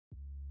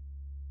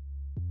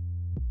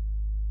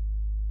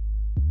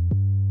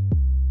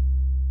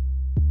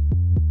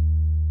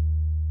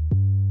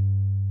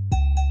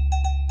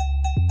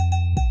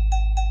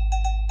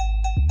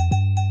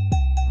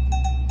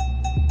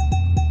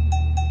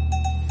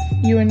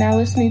You are now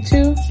listening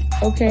to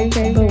Okay,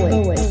 but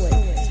wait.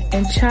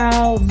 And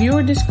child,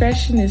 viewer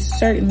discretion is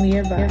certainly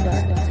advised.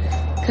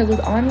 Because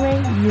with Andre,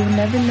 you will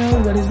never know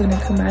what is going to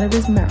come out of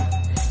his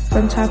mouth.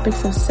 From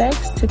topics of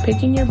sex to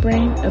picking your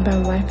brain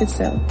about life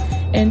itself.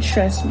 And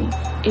trust me,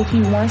 if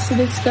he wants to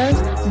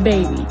discuss,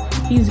 baby,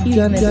 he's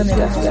gonna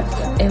discuss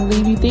and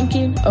leave you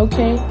thinking,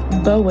 okay,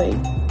 but wait.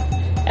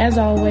 As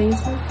always,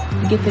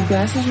 get the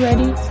glasses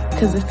ready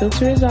because the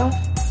filter is off,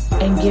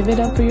 and give it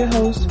up for your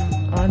host,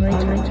 Andre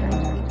Turner.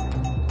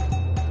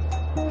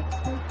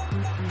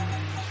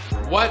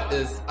 What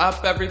is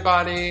up,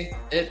 everybody?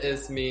 It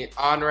is me,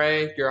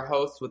 Andre, your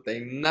host with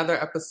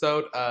another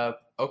episode of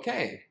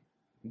Okay,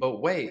 but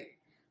wait.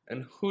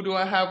 And who do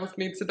I have with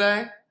me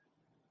today?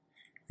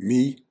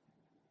 Me.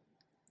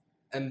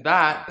 And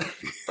that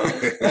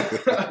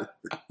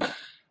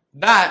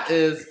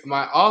is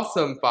my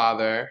awesome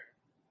father,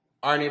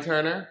 Arnie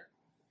Turner,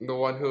 the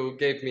one who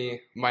gave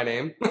me my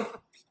name.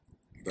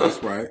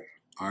 That's right.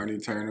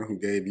 Arnie Turner, who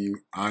gave you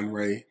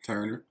Andre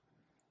Turner.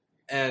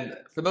 And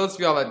for those of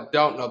y'all that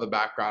don't know the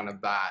background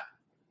of that,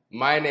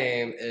 my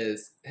name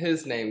is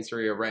his name's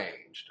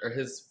rearranged, or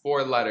his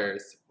 4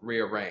 letters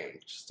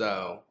rearranged.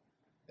 So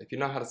if you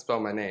know how to spell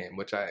my name,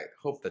 which I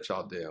hope that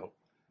y'all do,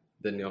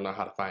 then you'll know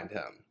how to find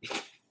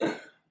him.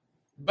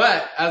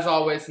 But as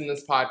always in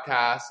this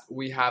podcast,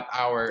 we have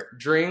our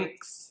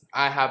drinks.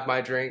 I have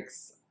my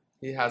drinks.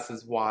 He has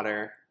his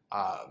water.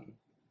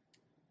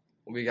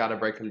 We got to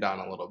break him down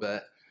a little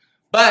bit.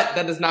 But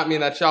that does not mean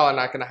that y'all are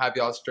not going to have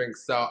y'all's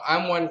drinks. So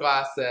I'm 1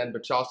 glass in,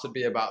 but y'all should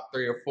be about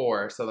 3 or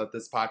 4 so that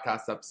this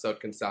podcast episode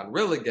can sound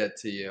really good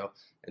to you.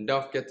 And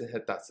don't forget to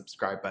hit that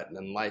subscribe button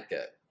and like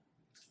it.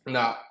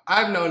 Now,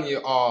 I've known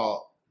you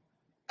all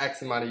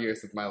X amount of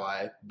years of my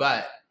life,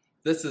 but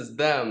this is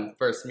them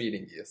first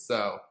meeting you.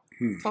 So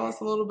tell us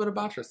a little bit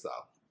about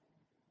yourself.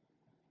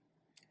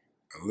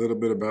 A little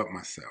bit about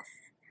myself.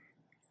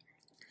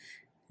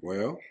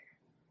 Well,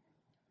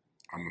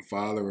 I'm a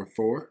father of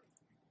 4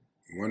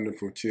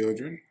 wonderful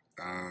children.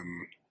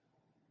 I'm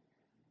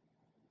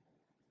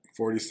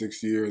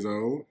 46 years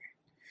old.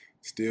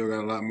 Still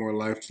got a lot more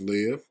life to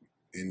live.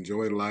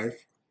 Enjoy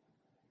life.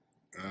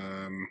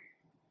 I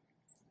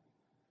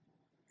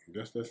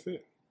guess that's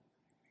it.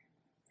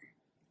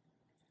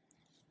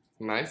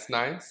 Nice.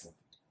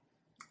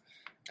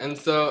 And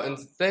so in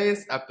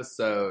today's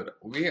episode,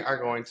 we are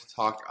going to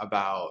talk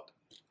about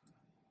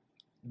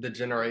the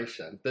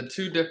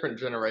 2 different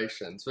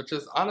generations, which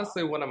is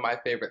honestly one of my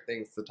favorite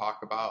things to talk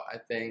about, I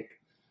think,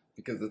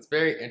 because it's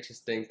very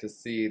interesting to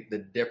see the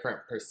different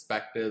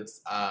perspectives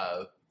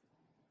of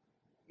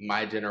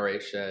my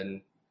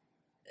generation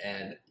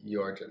and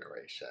your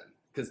generation,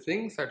 because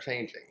things are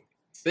changing.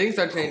 Things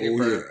are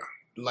changing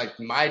like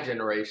my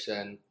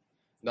generation,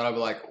 that I'll be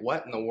like,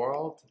 what in the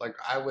world? Like,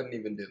 I wouldn't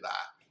even do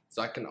that.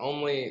 So I can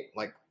only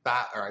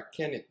I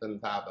can't even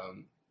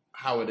fathom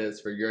how it is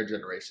for your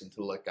generation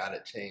to look at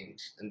it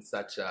change in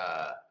such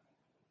a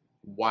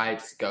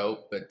wide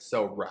scope, but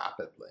so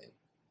rapidly.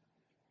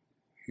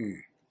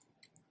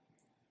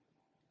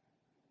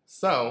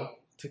 So,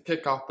 to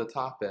kick off the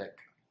topic,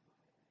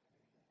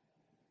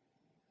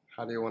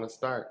 how do you want to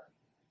start?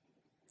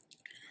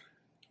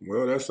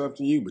 Well, that's up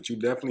to you, but you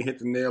definitely hit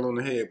the nail on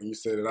the head when you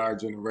said that our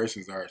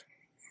generations are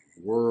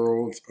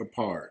worlds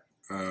apart.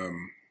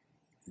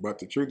 But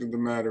the truth of the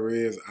matter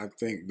is, I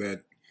think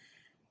that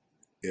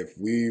if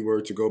we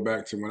were to go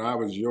back to when I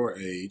was your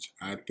age,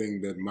 I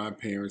think that my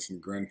parents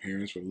and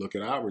grandparents would look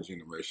at our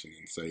generation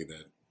and say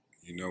that,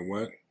 you know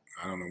what,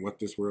 I don't know what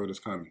this world is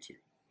coming to.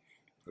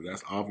 So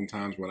that's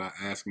oftentimes what I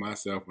ask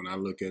myself when I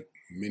look at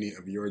many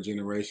of your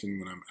generation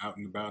when I'm out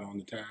and about on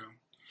the town.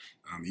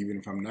 Even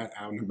if I'm not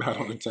out and about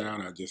on the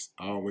town, I just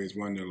always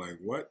wonder, like,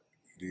 what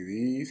do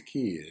these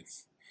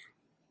kids,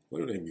 what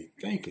do they be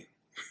thinking?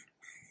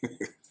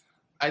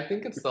 I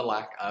think it's the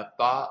lack of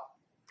thought.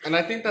 And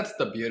I think that's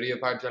the beauty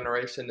of our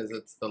generation, is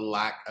it's the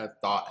lack of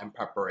thought and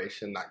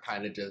preparation that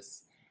kind of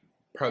just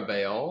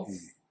prevails.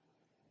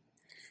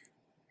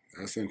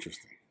 That's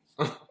interesting.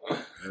 That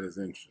is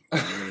interesting.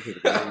 You hit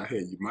it right on the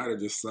head. You might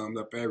have just summed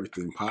up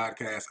everything.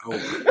 Podcast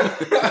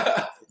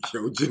over.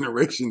 Your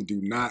generation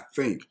do not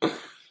think.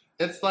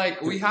 It's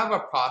like we have a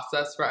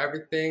process for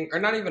everything, or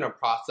not even a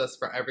process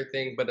for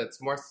everything, but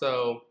it's more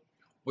so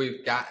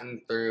we've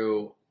gotten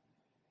through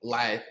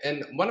life.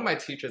 And one of my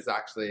teachers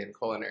actually in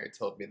culinary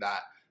told me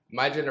that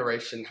my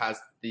generation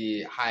has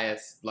the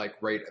highest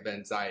rate of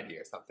anxiety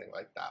or something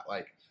like that.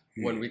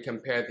 When we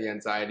compare the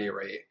anxiety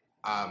rate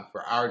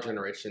for our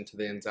generation to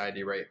the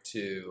anxiety rate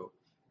to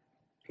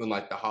when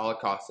the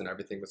Holocaust and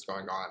everything was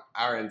going on,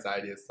 our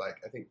anxiety is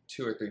I think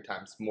 2 or 3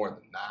 times more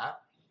than that.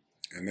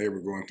 And they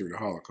were going through the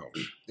Holocaust.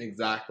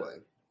 Exactly.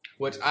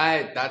 Which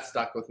that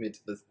stuck with me to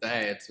this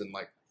day. It's been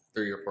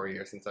 3 or 4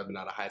 years since I've been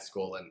out of high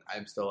school, and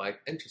I'm still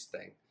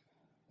interesting.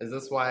 Is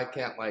this why I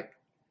can't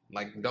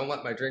don't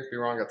let my drink be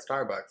wrong at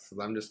Starbucks, because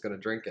I'm just going to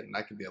drink it and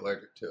I could be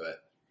allergic to it.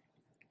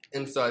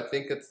 And so I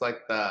think it's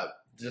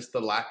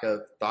the lack of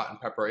thought and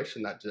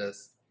preparation that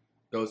just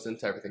goes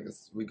into everything.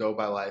 Because we go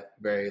by life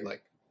very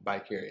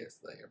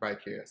vicariously.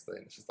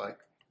 And it's just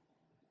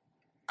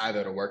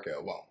either it'll work or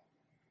it won't.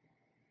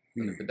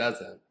 And if it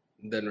doesn't,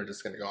 then we're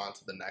just going to go on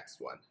to the next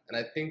one. And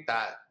I think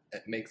that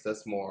it makes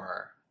us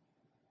more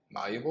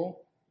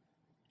malleable,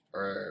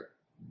 or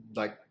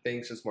like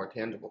things just more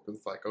tangible, because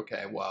it's like,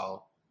 okay,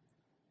 well,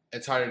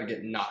 it's harder to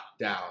get knocked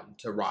down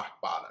to rock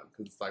bottom,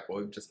 because it's like, well,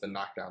 we've just been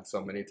knocked down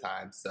so many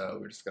times, so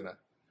we're just going to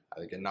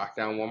either get knocked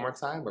down one more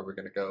time or we're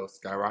going to go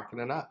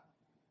skyrocketing up.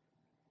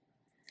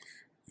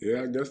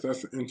 Yeah, I guess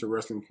that's an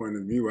interesting point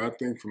of view. I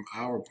think from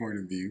our point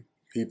of view,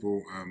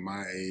 people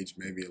my age,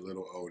 maybe a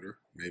little older,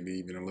 maybe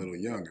even a little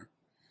younger,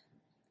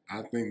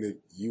 I think that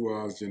you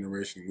all's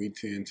generation, we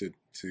tend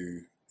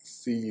to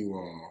see you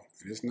all,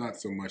 and it's not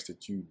so much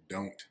that you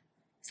don't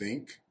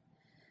think,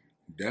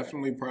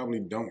 definitely probably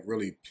don't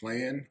really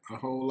plan a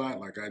whole lot.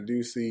 Like I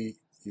do see,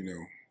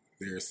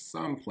 there's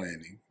some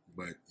planning,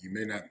 but you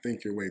may not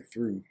think your way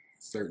through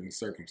certain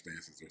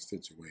circumstances or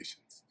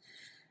situations.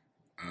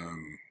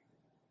 And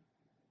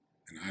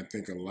I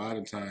think a lot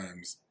of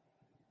times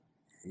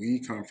we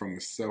come from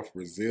a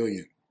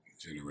self-resilient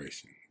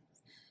generation.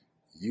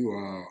 You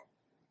all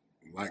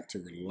like to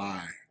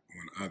rely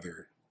on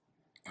other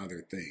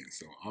things,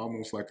 so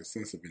almost like a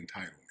sense of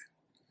entitlement.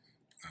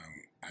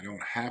 I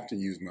don't have to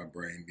use my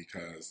brain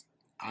because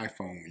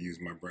iPhone will use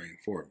my brain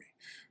for me,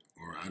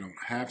 or I don't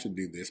have to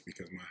do this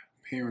because my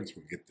parents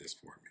will get this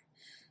for me.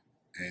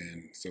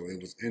 And so it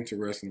was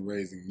interesting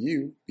raising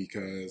you,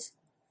 because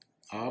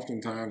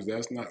oftentimes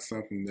that's not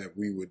something that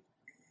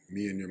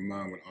me and your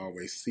mom would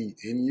always see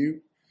in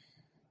you.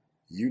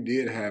 You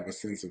did have a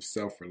sense of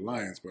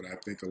self-reliance, but I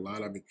think a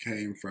lot of it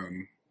came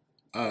from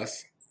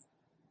us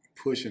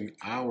pushing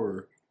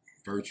our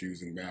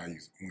virtues and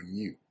values on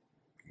you.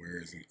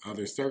 Whereas in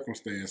other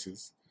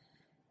circumstances,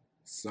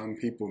 some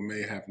people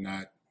may have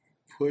not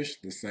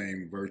pushed the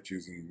same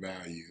virtues and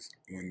values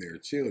on their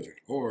children.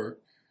 Or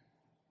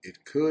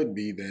it could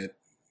be that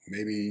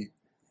maybe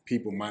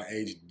people my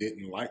age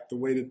didn't like the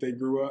way that they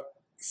grew up,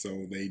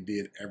 so they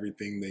did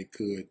everything they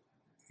could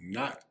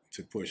not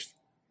to push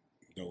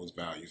those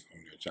values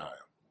on their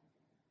child.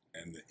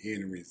 And the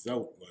end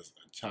result was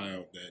a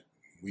child that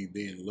we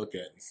then look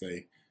at and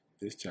say,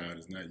 this child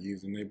is not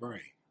using their brain.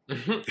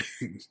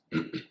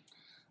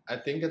 I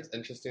think it's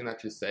interesting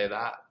that you say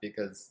that,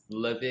 because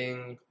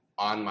living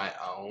on my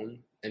own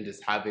and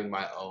just having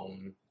my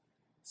own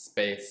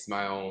space,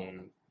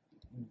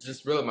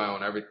 just really my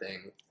own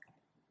everything,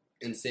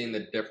 and seeing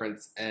the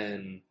difference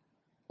in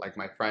like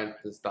my friends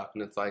and stuff,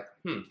 and it's like,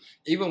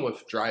 even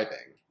with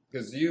driving,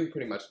 because you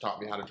pretty much taught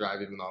me how to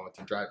drive even though I went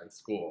to driving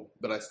school,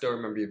 but I still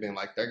remember you being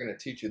like, they're going to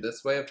teach you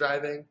this way of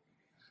driving,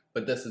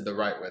 but this is the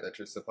right way that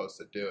you're supposed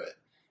to do it.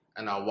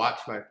 And I'll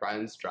watch my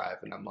friends drive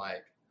and I'm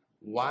like,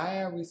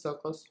 why are we so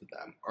close to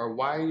them? Or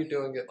why are you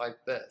doing it like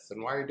this?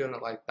 And why are you doing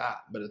it like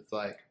that? But it's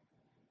like,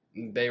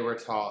 they were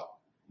taught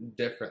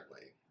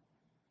differently.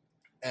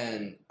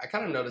 And I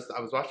kind of noticed, I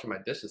was washing my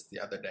dishes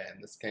the other day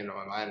and this came to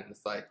my mind, and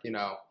it's like,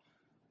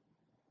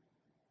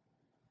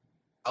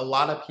 a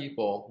lot of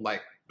people,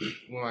 like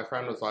when my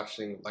friend was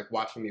watching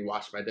me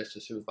wash my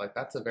dishes, she was like,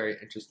 that's a very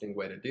interesting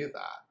way to do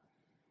that.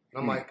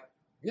 And I'm like,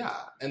 yeah.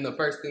 And the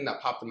first thing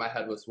that popped in my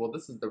head was, well,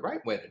 this is the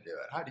right way to do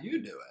it. How do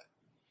you do it?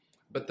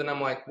 But then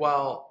I'm like,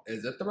 well,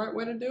 is it the right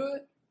way to do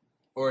it?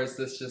 Or is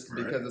this just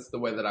because it's the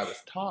way that I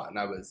was taught and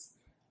I was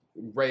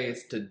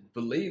raised to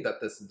believe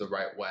that this is the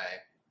right way?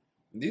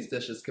 These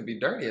dishes could be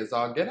dirty as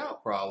all get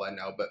out for all I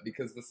know, but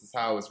because this is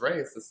how I was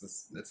raised,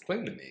 it's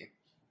clean to me.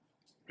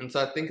 And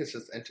so I think it's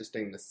just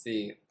interesting to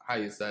see how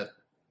you said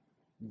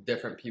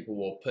different people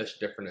will push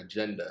different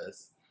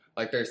agendas.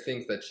 Like there's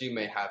things that you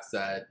may have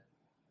said,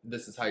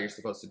 this is how you're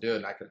supposed to do it,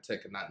 and I could have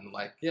taken that and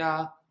like,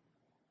 yeah,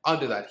 I'll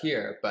do that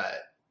here,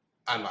 but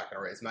I'm not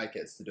going to raise my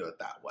kids to do it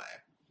that way.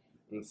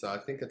 And so I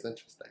think it's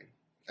interesting.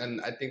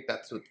 And I think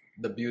that's what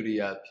the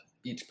beauty of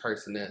each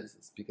person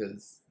is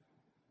because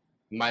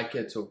my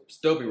kids will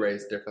still be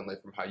raised differently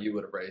from how you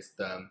would have raised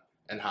them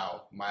and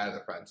how my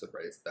other friends would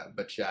raise them.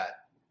 But yet,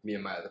 me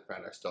and my other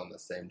friend are still in the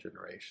same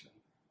generation.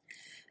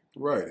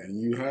 Right. And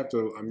you have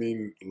to,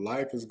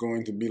 life is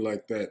going to be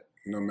like that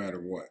no matter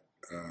what.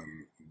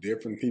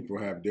 Different people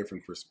have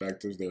different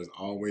perspectives. There's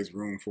always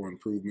room for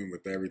improvement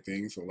with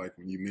everything. So like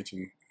when you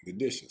mentioned the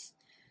dishes,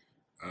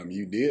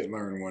 you did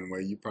learn one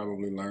way. You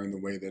probably learned the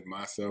way that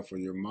myself or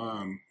your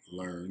mom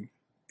learned,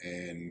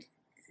 and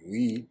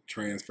we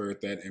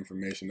transferred that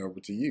information over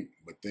to you.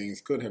 But things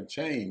could have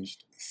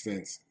changed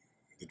since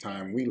the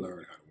time we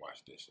learned how to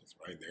wash dishes,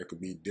 right? There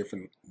could be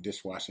different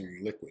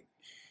dishwashing liquid,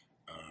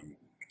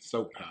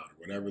 soap powder,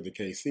 whatever the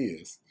case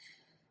is,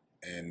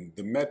 and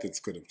the methods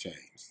could have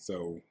changed.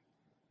 So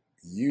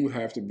you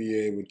have to be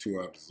able to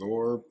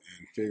absorb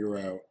and figure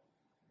out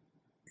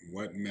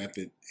what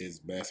method is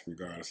best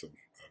regardless of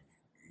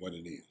what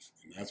it is.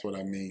 And that's what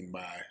I mean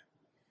by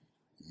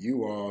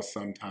you all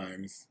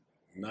sometimes,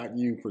 not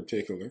you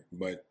particular,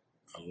 but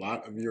a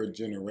lot of your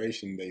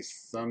generation,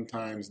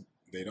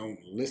 they don't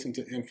listen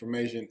to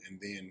information and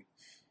then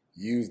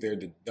use their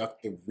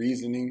deductive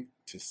reasoning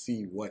to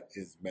see what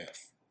is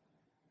best.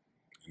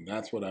 And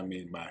that's what I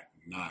mean by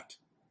not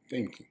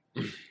thinking,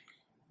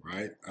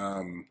 right?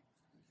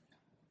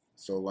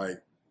 So,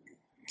 like,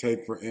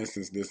 take for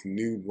instance this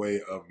new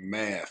way of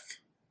math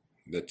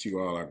that you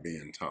all are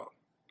being taught.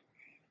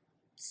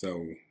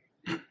 So,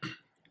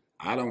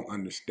 I don't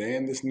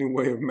understand this new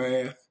way of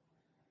math.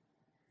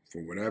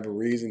 For whatever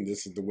reason,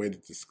 this is the way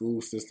that the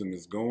school system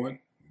is going.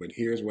 But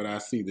here's what I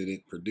see that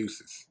it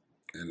produces.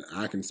 And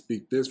I can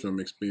speak this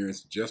from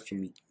experience just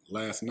from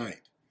last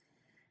night.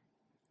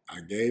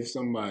 I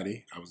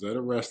was at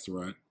a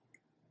restaurant.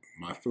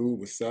 My food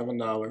was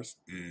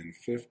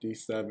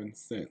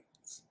 $7.57.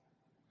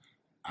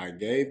 I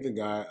gave the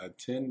guy a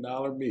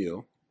 $10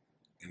 bill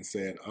and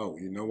said, oh,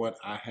 you know what?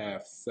 I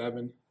have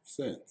 7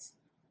 cents.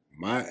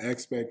 My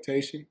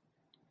expectation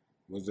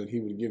was that he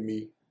would give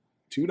me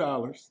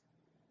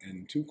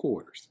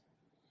 $2.02.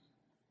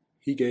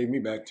 He gave me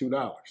back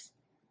 $2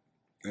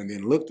 and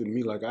then looked at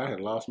me like I had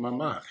lost my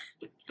mind.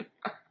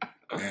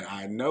 And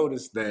I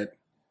noticed that,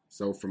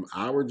 so from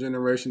our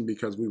generation,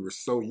 because we were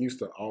so used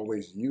to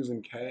always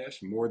using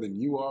cash more than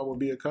you all would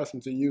be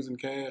accustomed to using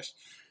cash,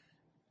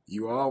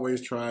 you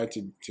always try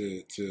to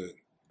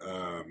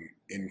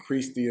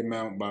increase the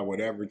amount by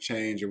whatever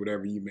change or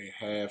whatever you may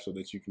have so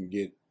that you can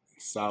get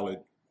solid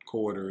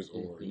quarters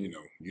or, you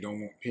don't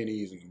want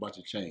pennies and a bunch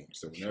of change.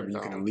 So whenever you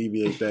can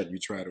alleviate that, you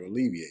try to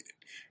alleviate it.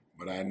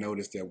 But I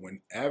noticed that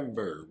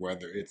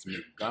whether it's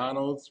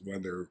McDonald's,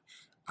 whether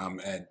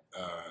I'm at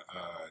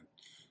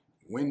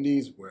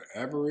Wendy's,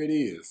 wherever it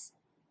is,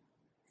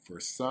 for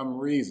some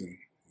reason,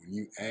 when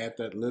you add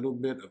that little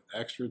bit of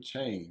extra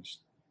change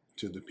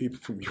to the people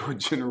from your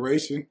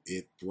generation,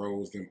 it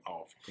throws them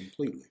off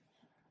completely.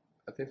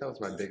 I think that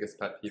was my biggest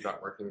pet peeve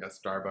about working at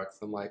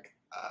Starbucks. I'm like,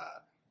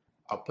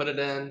 I'll put it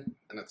in,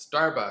 and at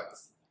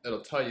Starbucks,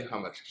 it'll tell you how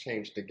much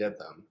change to give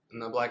them.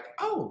 And I'm like,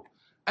 oh,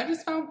 I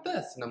just found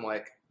this. And I'm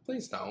like,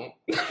 please don't.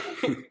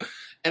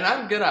 And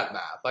I'm good at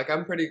math. Like,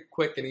 I'm pretty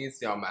quick and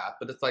easy on math.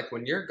 But it's like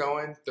when you're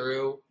going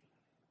through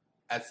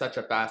at such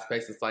a fast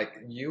pace, it's like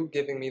you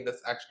giving me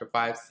this extra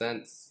 5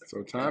 cents.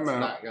 So time out.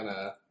 Not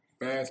gonna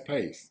fast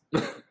pace.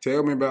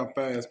 Tell me about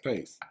fast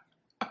pace.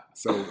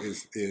 So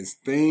is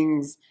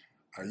things?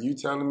 Are you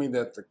telling me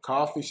that the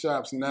coffee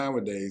shops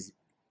nowadays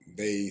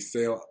they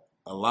sell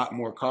a lot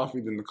more coffee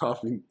than the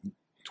coffee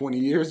 20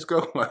 years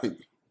ago?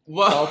 Like,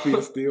 coffee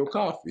is still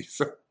coffee.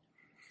 So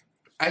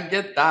I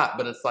get that,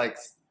 but it's like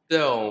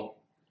still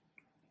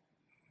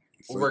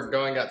we're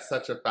going at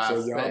such a fast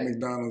pace. So y'all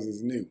McDonald's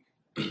is new.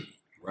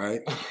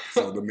 Right?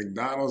 So the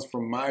McDonald's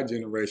from my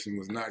generation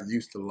was not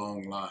used to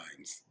long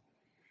lines.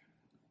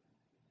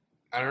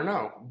 I don't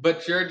know.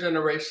 But your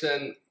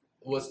generation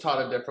was taught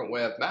a different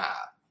way of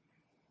math.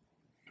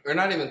 Or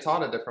not even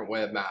taught a different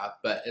way of math,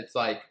 but it's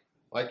like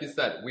you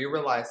said, we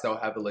rely so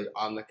heavily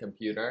on the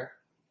computer.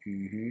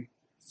 Mm-hmm.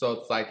 So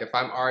it's like if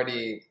I'm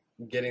already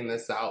getting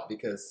this out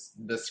because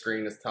the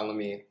screen is telling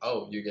me,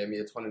 oh, you gave me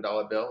a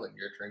 $20 bill and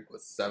your drink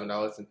was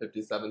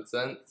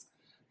 $7.57.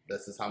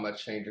 This is how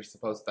much change you're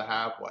supposed to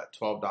have. What,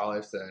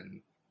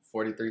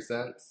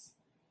 $12.43?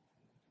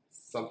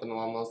 Something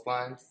along those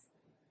lines?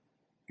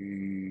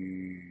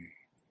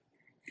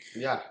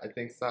 Yeah, I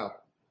think so.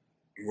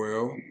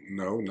 Well,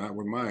 no, not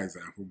with my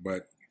example,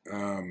 but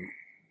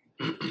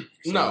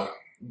no,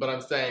 but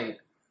I'm saying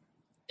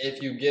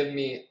if you give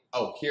me,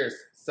 oh, here's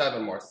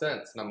 7 more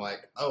cents, and I'm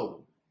like,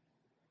 oh,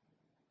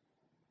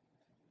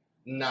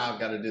 now I've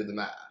got to do the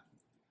math.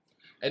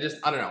 I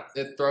don't know.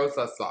 It throws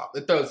us off.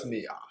 It throws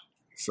me off.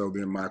 So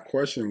then my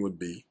question would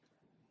be,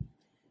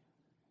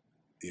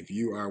 if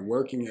you are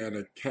working at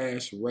a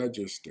cash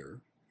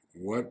register,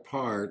 what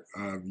part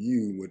of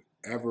you would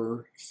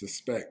ever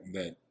suspect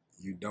that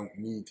you don't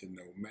need to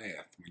know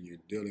math when you're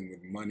dealing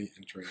with money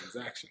and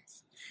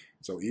transactions?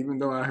 So even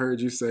though I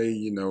heard you say,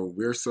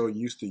 we're so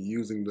used to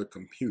using the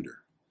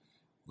computer,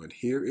 but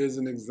here is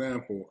an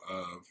example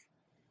of,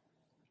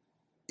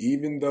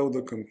 even though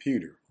the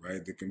computer,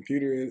 right? The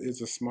computer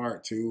is a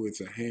smart tool, it's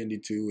a handy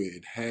tool,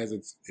 it has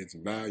its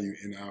value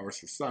in our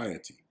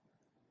society.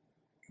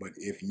 But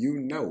if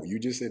you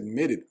just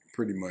admitted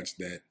pretty much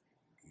that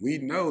we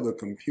know the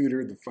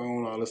computer, the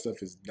phone, all this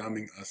stuff is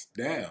dumbing us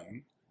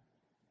down,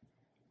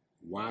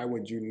 why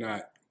would you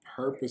not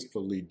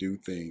purposefully do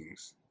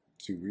things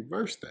to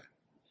reverse that?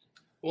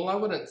 Well, I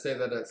wouldn't say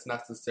that it's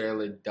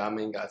necessarily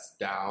dumbing us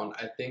down.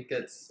 I think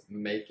it's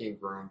making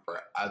room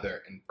for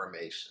other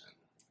information.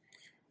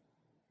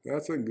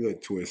 That's a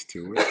good twist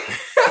to it.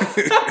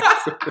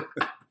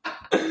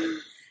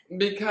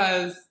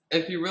 Because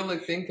if you really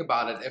think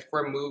about it, if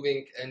we're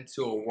moving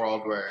into a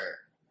world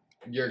where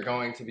you're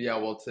going to be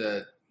able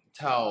to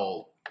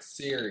tell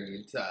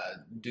Siri to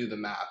do the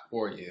math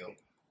for you,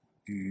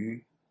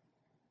 mm-hmm.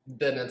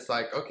 then it's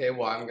like, okay,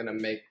 well, I'm going to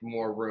make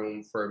more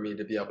room for me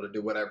to be able to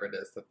do whatever it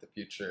is that the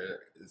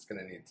future is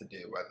going to need to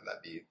do, whether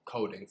that be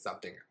coding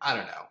something, I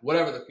don't know,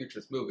 whatever the future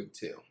is moving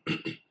to.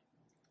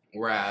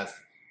 Whereas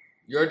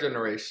your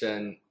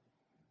generation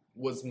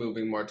was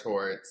moving more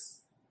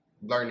towards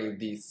learning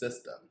the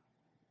system.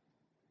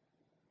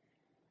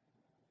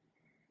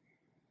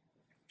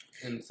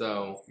 And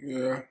so...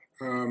 Yeah.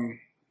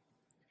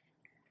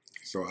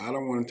 So I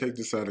don't want to take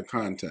this out of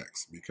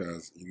context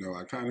because,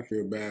 I kind of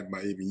feel bad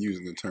by even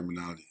using the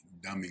terminology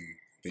dumbing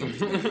things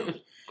down.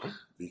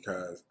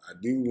 Because I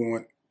do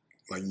want,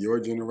 like your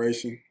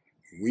generation,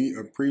 we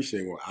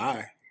appreciate, well,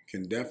 I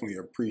can definitely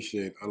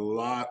appreciate a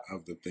lot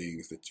of the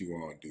things that you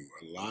all do,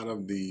 a lot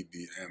of the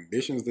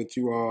ambitions that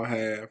you all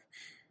have,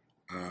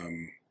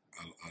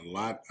 a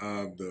lot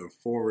of the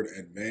forward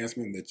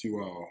advancement that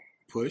you all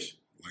push,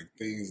 like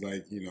things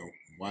like,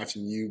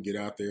 watching you get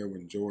out there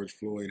when George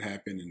Floyd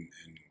happened and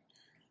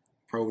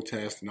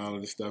protest and all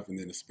of this stuff, and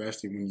then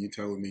especially when you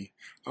told me,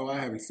 oh, I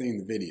haven't seen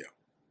the video.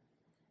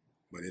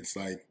 But it's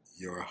like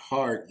your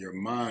heart, your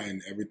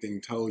mind,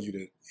 everything told you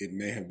that it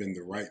may have been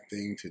the right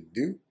thing to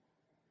do,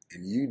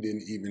 and you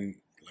didn't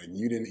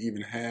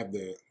even have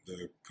the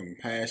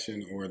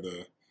compassion or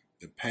the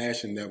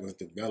passion that was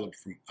developed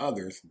from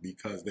others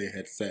because they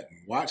had sat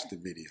and watched the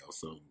video.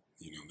 So,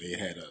 they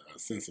had a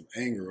sense of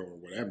anger or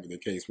whatever the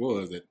case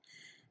was that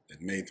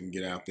made them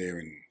get out there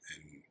and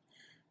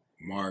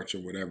march or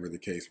whatever the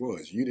case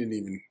was. You didn't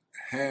even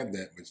have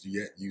that, but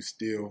yet you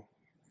still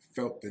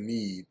felt the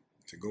need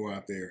to go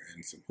out there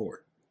and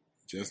support,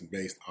 just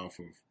based off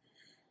of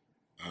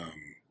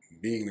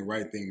being the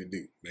right thing to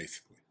do,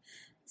 basically.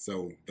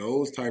 So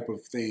those type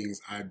of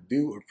things, I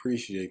do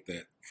appreciate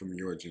that from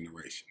your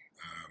generation.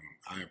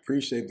 I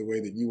appreciate the way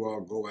that you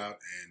all go out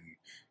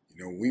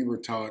and, we were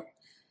taught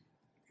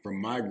from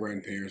my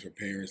grandparents or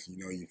parents,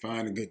 you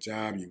find a good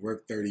job, you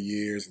work 30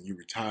 years and you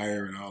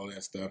retire and all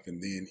that stuff.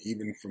 And then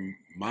even from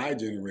my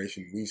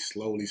generation, we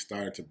slowly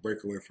started to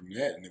break away from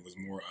that. And it was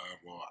more of,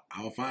 well,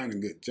 I'll find a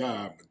good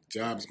job, but the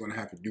job is going to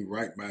have to do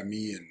right by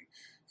me and,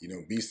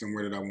 be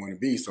somewhere that I want to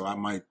be. So I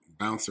might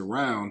bounce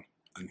around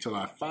until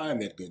I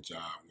find that good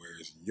job.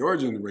 Whereas your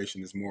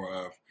generation is more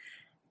of,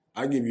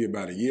 I give you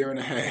about a year and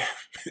a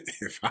half.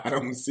 If I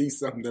don't see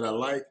something that I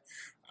like,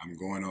 I'm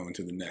going on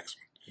to the next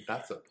one.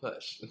 That's a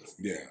push.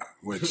 Yeah,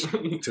 which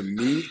to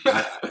me,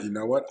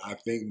 I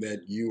think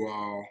that you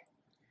all,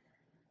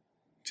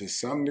 to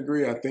some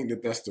degree, I think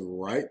that that's the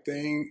right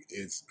thing.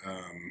 It's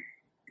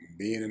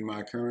being in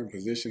my current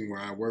position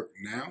where I work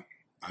now,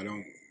 I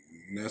don't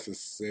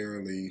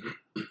necessarily,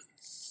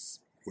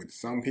 with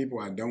some people,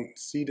 I don't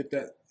see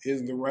that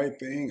is the right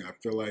thing. I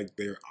feel like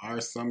there are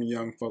some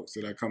young folks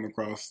that I come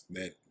across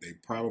that they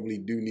probably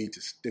do need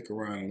to stick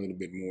around a little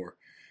bit more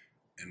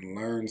and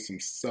learn some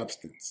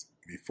substance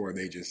before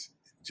they just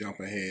jump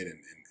ahead and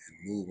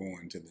move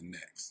on to the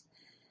next.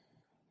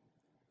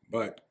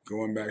 But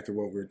going back to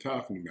what we're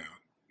talking about,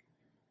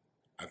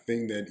 I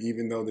think that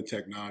even though the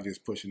technology is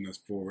pushing us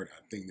forward,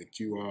 I think that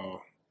you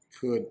all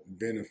could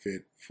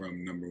benefit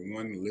from, number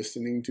one,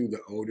 listening to the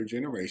older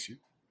generation,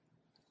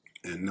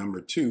 and number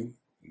two,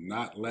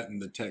 not letting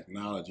the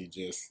technology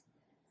just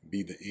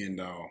be the end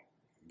all,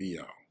 be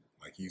all.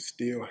 Like, you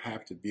still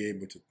have to be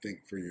able to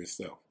think for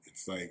yourself.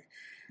 It's like,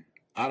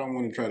 I don't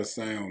want to try to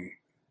sound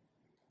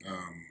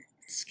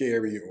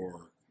scary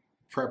or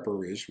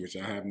prepperish, which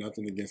I have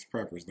nothing against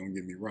preppers, don't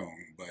get me wrong,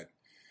 but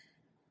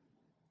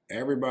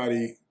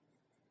everybody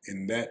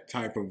in that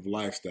type of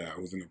lifestyle,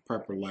 who's in a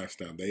prepper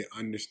lifestyle, they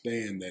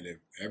understand that if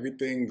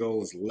everything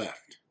goes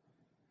left,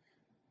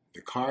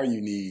 the car you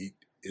need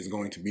is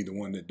going to be the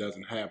one that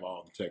doesn't have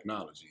all the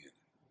technology in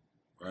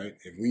it, right?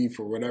 If we,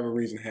 for whatever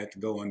reason, had to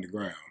go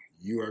underground,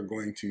 you are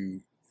going to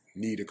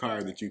need a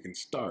car that you can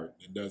start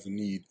that doesn't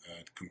need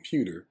a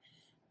computer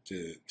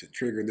to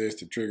trigger this,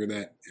 to trigger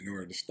that in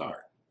order to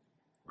start,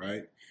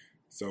 right?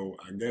 So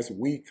I guess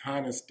we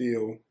kind of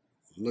still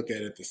look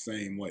at it the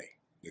same way.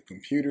 The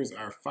computers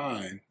are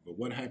fine, but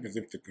what happens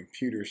if the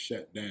computer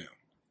shut down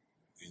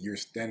and you're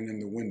standing in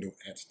the window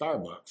at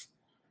Starbucks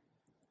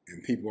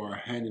and people are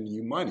handing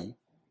you money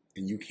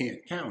and you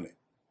can't count it?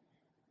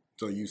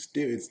 So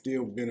it's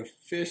still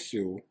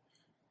beneficial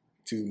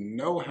to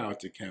know how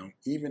to count,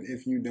 even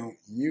if you don't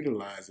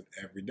utilize it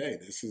every day.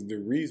 This is the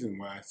reason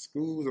why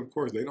schools, of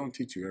course, they don't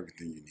teach you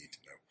everything you need to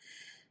know.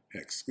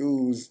 Heck,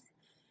 schools,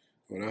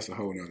 well, that's a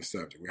whole nother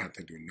subject. We have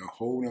to do a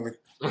whole nother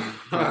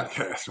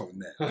podcast on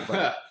that.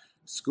 But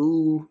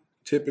school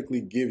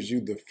typically gives you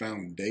the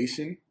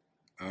foundation,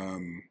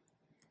 and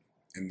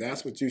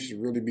that's what you should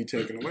really be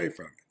taking away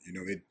from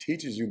it. It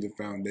teaches you the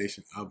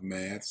foundation of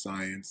math,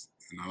 science,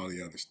 and all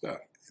the other stuff.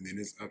 And then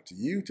it's up to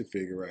you to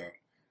figure out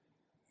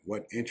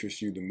what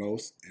interests you the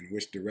most and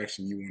which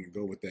direction you want to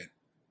go with that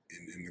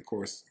in the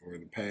course or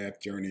the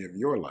path journey of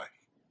your life.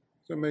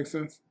 Does that make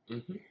sense?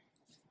 Mm-hmm.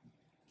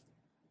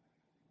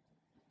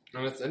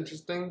 And it's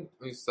interesting,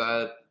 you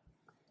said,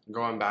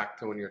 going back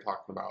to when you're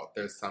talking about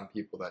there's some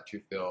people that you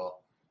feel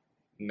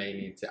may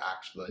need to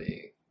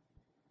actually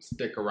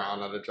stick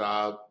around at a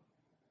job.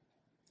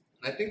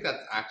 I think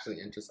that's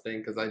actually interesting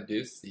because I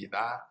do see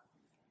that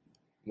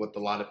with a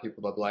lot of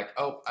people that be like,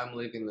 oh, I'm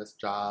leaving this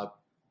job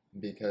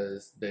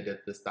because they did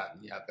this, that,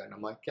 and the other. And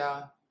I'm like,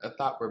 yeah, if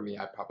that were me,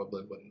 I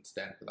probably wouldn't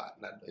stand for that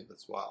and I'd leave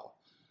as well.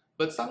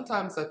 But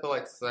sometimes I feel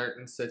like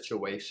certain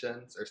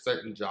situations or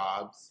certain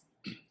jobs,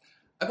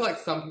 I feel like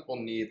some people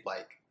need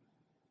like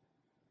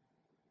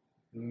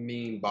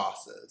mean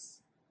bosses.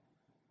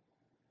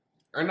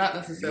 Or not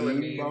necessarily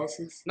mean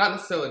bosses? Not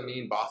necessarily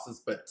mean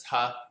bosses, but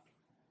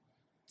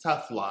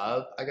tough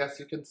love, I guess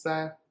you could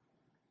say.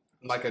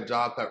 like a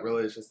job that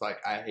really is just like,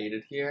 I hate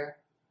it here?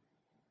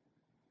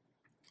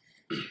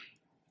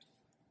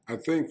 I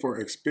think for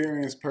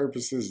experience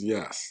purposes,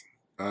 yes.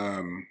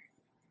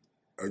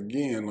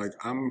 Again, like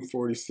I'm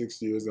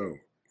 46 years old,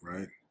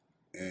 right?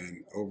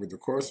 And over the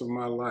course of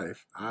my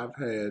life, I've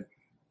had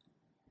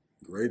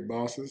great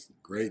bosses,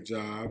 great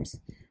jobs,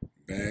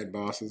 bad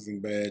bosses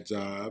and bad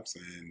jobs,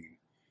 and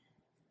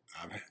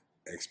I've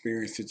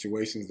experienced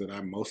situations that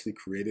I mostly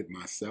created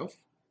myself.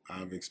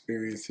 I've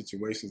experienced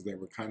situations that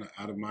were kind of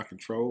out of my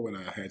control and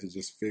I had to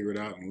just figure it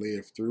out and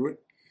live through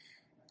it.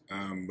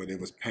 But it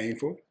was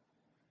painful.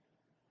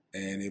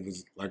 And it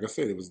was, like I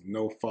said, it was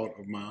no fault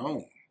of my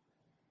own.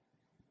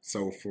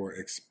 So for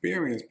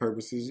experience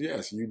purposes,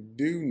 yes, you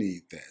do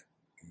need that.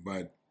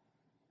 But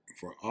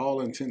for all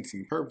intents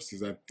and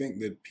purposes, I think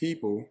that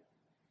people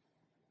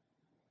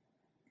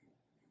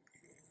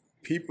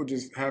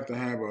just have to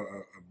have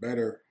a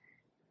better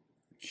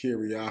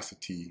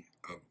curiosity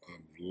of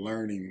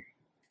learning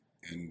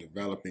and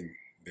developing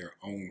their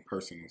own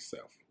personal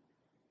self.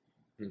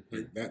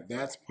 Mm-hmm. Like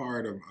that's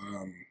part of,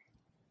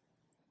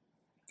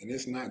 and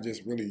it's not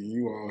just really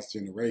you all's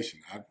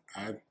generation.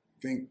 I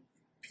think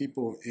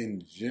people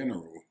in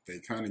general, they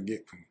kind of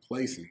get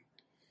complacent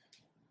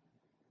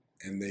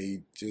and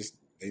they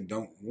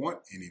don't want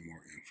any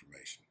more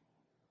information.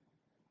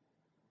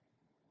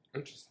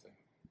 Interesting.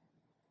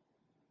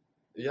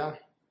 Yeah.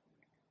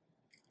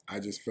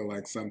 I just feel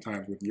like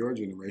sometimes with your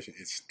generation,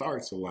 it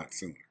starts a lot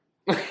sooner.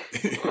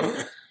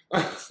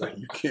 It's like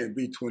you can't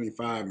be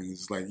 25 and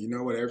it's like, you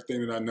know what,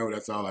 everything that I know,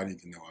 that's all I need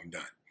to know. I'm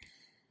done.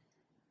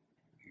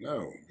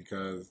 No,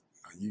 because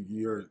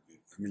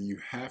you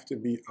have to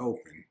be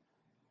open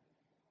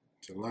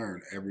to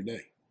learn every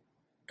day.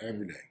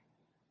 Every day.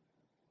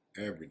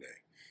 Every day.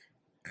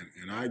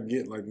 And I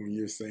get like when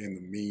you're saying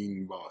the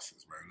mean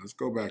bosses, right? Let's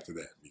go back to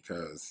that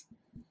because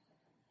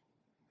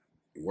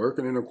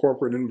working in a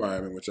corporate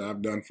environment, which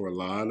I've done for a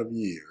lot of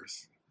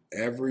years,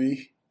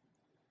 every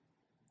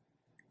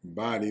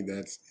body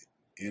that's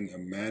in a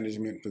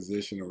management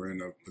position or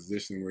in a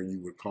position where you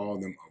would call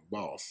them a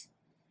boss,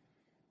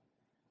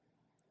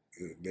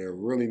 they're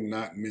really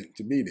not meant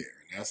to be there.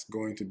 And that's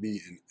going to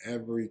be in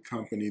every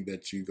company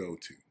that you go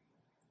to,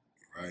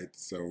 right?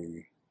 So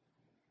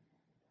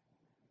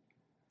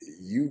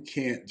you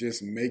can't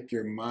just make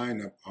your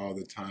mind up all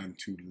the time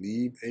to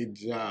leave a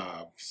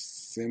job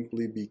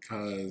simply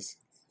because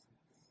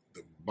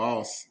the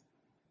boss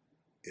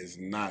is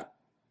not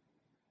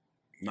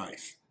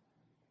nice.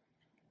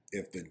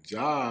 If the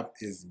job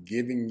is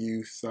giving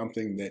you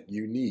something that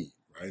you need,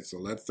 right? So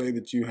let's say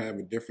that you have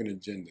a different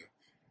agenda.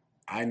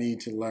 I need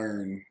to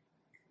learn,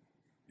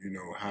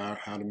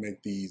 how to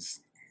make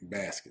these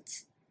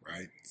baskets,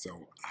 right?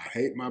 So I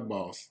hate my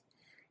boss,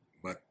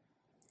 but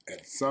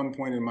at some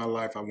point in my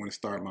life, I want to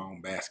start my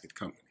own basket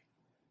company.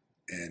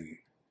 And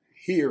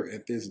here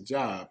at this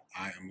job,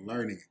 I am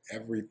learning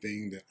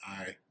everything that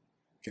I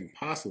can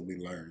possibly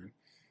learn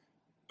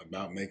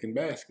about making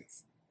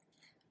baskets.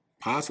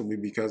 Possibly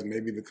because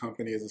maybe the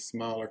company is a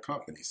smaller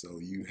company, so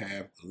you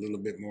have a little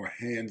bit more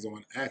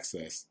hands-on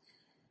access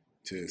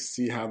to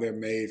see how they're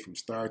made from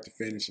start to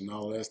finish and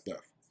all that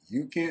stuff.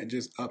 You can't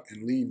just up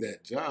and leave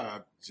that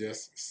job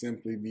just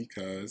simply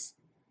because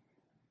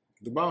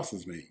the boss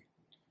is mean.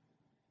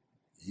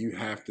 You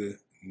have to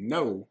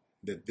know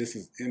that this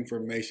is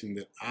information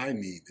that I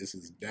need. This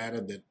is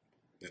data that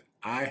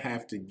I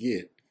have to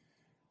get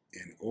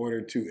in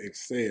order to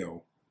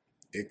excel.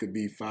 It could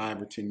be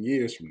 5 or 10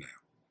 years from now,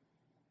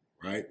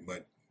 right?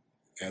 But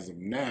as of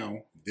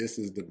now, this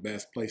is the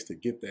best place to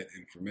get that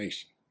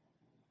information.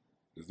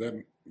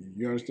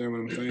 You understand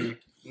what I'm saying?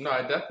 No,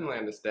 I definitely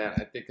understand.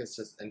 I think it's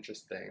just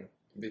interesting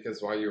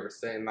because while you were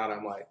saying that,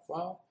 I'm like,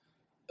 well,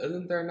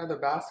 isn't there another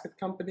basket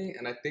company?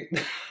 And I think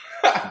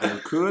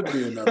there could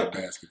be another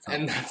basket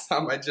company. And that's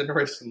how my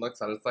generation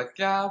looks at it. It's like,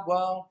 yeah,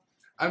 well,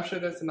 I'm sure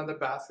there's another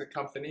basket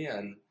company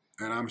and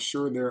I'm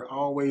sure there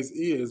always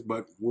is,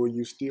 but will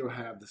you still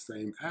have the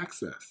same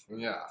access?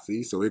 Yeah.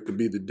 See, so it could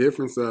be the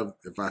difference of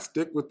if I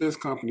stick with this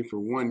company for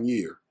 1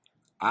 year,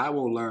 I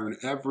will learn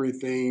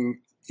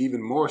everything,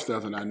 even more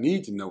stuff than I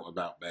need to know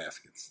about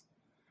baskets.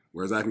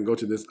 Whereas I can go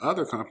to this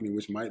other company,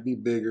 which might be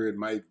bigger. It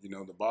might,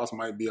 the boss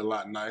might be a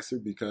lot nicer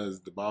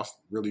because the boss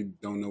really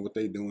don't know what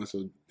they're doing,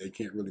 so they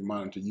can't really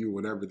monitor you,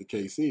 whatever the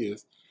case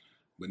is.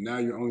 But now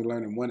you're only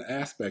learning one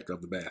aspect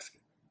of the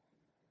basket.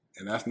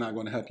 And that's not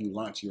going to help you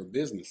launch your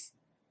business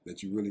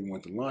that you really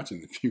want to launch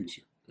in the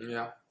future.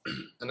 Yeah.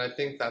 And I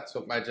think that's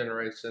what my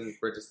generation,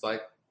 we're just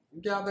like,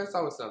 yeah, there's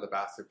always another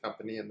basket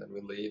company, and then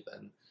we leave.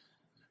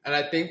 And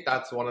I think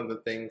that's one of the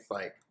things,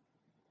 like,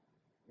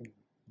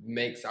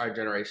 makes our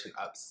generation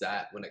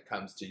upset when it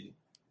comes to,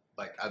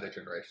 like, other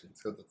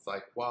generations. Because it's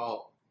like,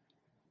 well,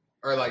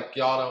 or, like,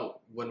 y'all don't,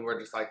 when we're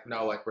just like,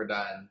 no, like, we're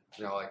done.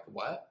 Like,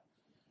 what?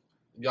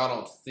 Y'all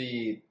don't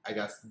see, I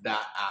guess,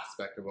 that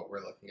aspect of what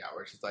we're looking at,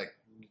 where it's just like,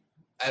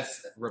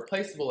 as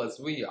replaceable as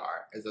we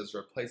are is as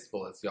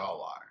replaceable as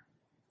y'all are.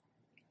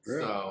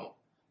 Really? So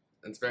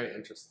it's very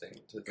interesting.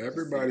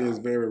 Everybody is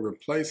very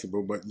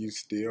replaceable, but you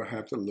still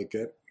have to look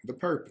at the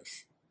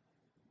purpose.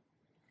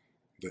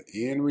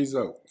 the end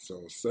result.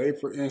 So say,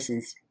 for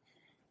instance,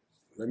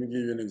 let me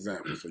give you an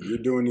example. So you're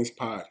doing this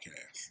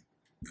podcast,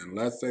 and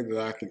let's say that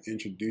I can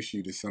introduce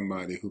you to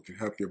somebody who can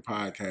help your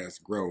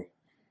podcast grow,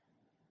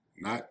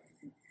 not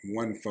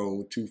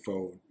one-fold,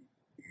 two-fold,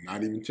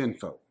 not even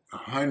 10-fold,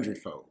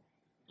 100-fold,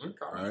 Okay.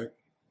 right?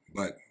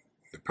 But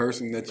the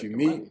person that you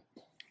meet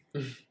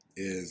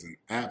is an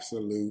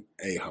absolute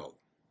a-hole.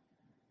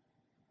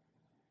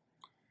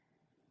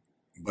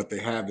 But they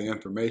have the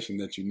information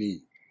that you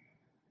need.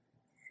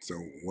 So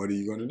what are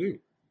you going to do?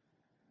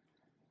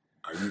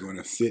 Are you going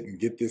to sit and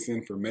get this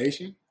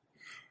information?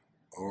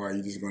 Or are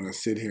you just going to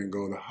sit here and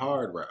go the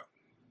hard route?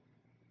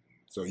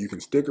 So you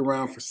can stick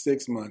around for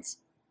 6 months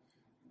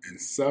and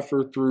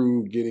suffer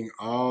through getting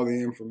all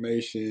the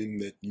information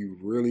that you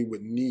really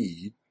would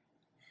need.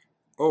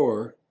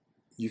 Or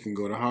you can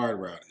go the hard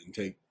route and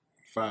take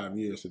 5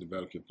 years to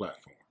develop your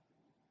platform.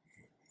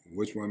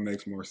 Which one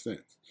makes more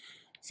sense?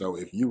 So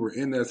if you were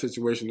in that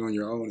situation on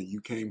your own and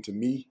you came to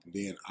me,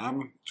 then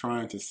I'm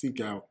trying to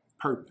seek out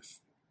purpose.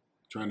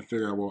 Trying to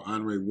figure out, well,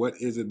 Andre, what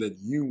is it that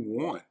you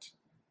want?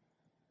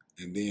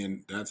 And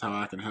then that's how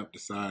I can help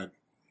decide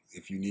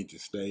if you need to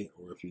stay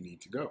or if you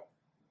need to go.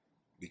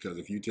 Because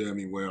if you tell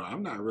me, well,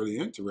 I'm not really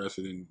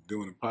interested in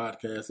doing a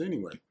podcast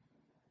anyway,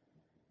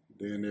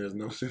 then there's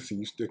no sense in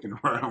you sticking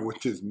around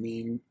with this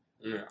mean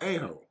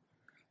a-hole.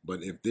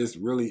 But if this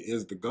really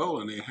is the goal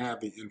and they have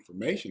the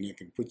information that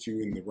can put you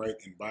in the right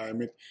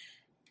environment,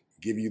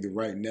 give you the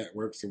right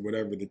networks or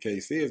whatever the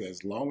case is,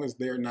 as long as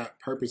they're not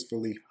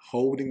purposefully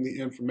holding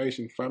the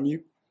information from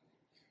you,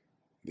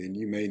 then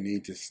you may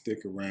need to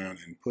stick around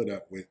and put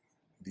up with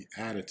the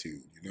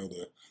attitude,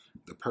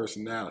 the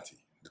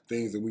personality, the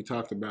things that we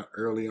talked about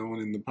early on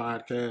in the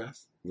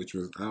podcast, which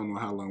was, I don't know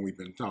how long we've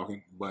been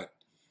talking, but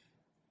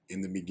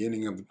in the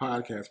beginning of the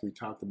podcast, we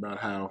talked about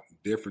how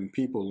different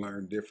people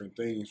learn different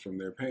things from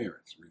their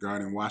parents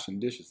regarding washing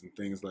dishes and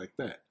things like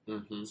that.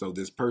 Mm-hmm. So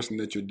this person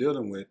that you're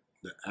dealing with,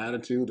 the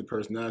attitude, the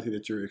personality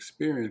that you're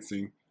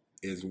experiencing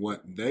is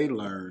what they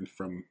learned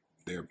from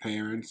their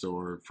parents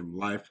or from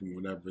life, from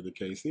whatever the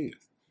case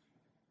is.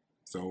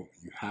 So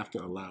you have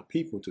to allow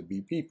people to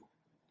be people.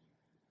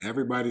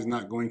 Everybody's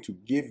not going to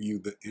give you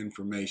the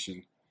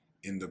information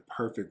in the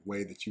perfect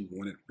way that you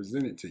want it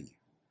presented to you.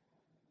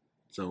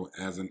 So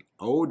as an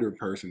older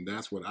person,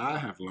 that's what I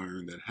have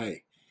learned, that,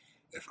 hey,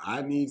 if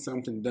I need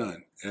something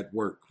done at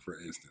work,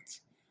 for instance,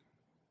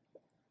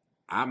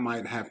 I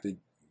might have to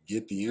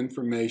get the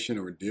information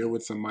or deal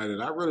with somebody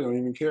that I really don't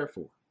even care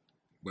for,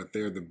 but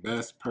they're the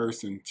best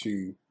person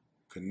to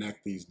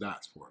connect these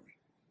dots for me.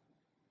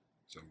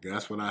 So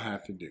that's what I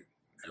have to do.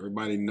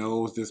 Everybody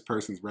knows this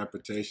person's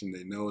reputation.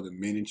 They know the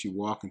minute you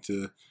walk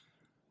into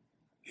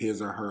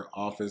his or her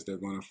office, they're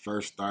going to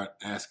first start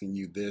asking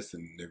you this,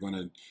 and they're going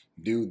to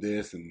do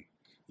this, and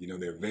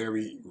they're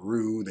very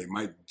rude. They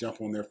might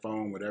jump on their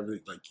phone, whatever.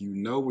 Like,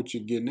 what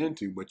you're getting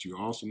into, but you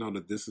also know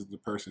that this is the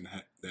person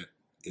that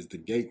is the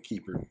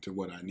gatekeeper to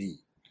what I need.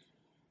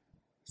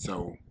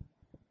 So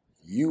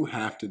you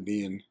have to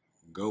then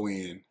go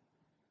in,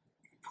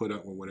 put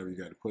up with whatever you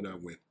got to put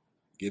up with,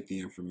 get the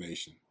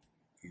information,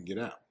 and get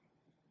out.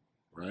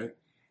 Right?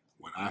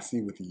 What I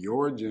see with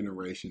your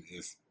generation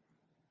is,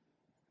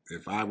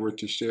 if I were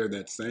to share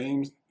that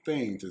same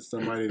thing to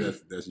somebody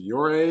that's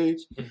your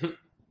age,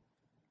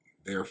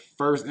 their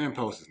first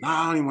impulse is, no,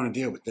 I don't even want to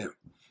deal with them.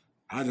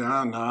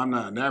 I'm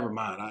not, never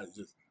mind.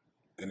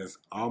 And it's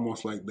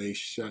almost like they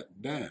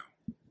shut down.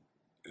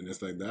 And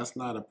it's like, that's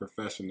not a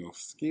professional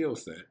skill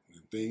set.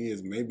 The thing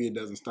is, maybe it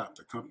doesn't stop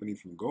the company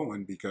from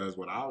going, because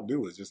what I'll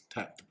do is just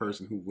tap the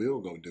person who will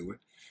go do it.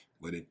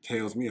 But it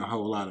tells me a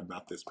whole lot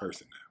about this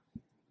person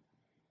now.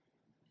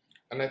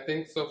 And I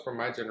think so for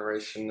my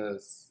generation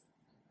is,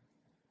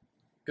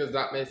 because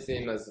that may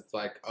seem as it's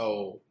like,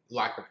 oh,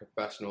 lack of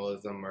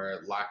professionalism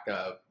or lack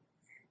of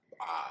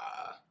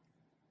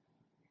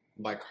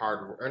like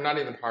hard work, or not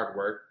even hard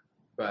work,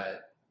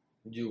 but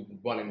you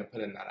wanting to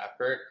put in that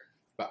effort.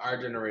 But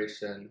our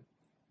generation,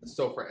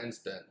 so for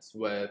instance,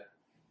 with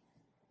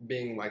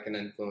being like an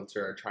influencer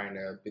or trying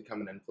to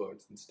become an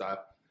influencer and stuff,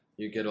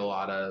 you get a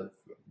lot of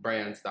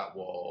brands that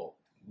will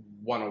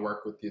want to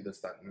work with you, this,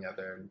 that, and the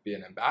other, and be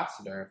an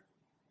ambassador.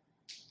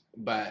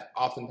 But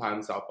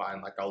oftentimes I'll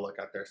find, like, I'll look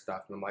at their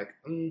stuff and I'm like,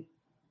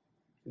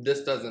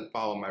 this doesn't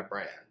follow my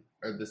brand,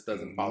 or this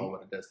doesn't follow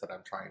what it is that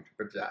I'm trying to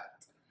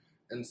project.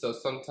 And so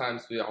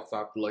sometimes we also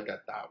have to look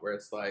at that, where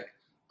it's like,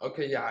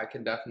 okay, yeah, I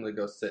can definitely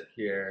go sit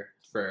here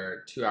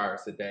for 2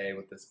 hours a day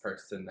with this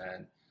person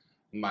and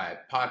my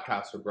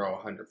podcast will grow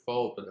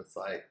 100-fold. But it's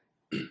like,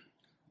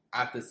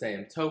 at the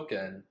same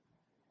token,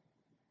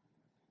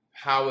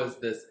 how is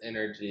this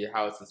energy,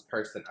 how is this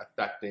person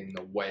affecting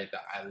the way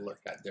that I look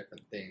at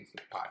different things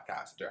with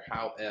podcasts? Or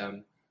how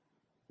am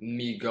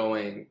me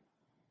going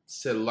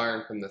to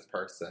learn from this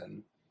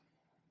person?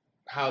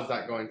 How is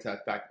that going to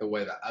affect the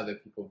way that other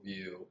people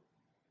view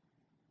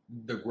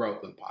the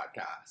growth of the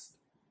podcast?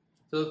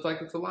 So it's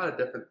like, it's a lot of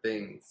different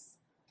things,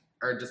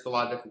 or just a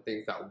lot of different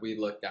things that we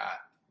look at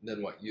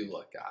than what you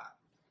look at,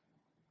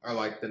 or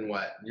like than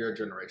what your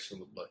generation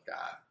would look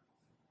at.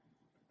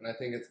 And I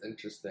think it's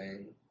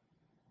interesting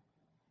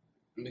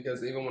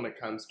because even when it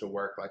comes to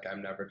work, like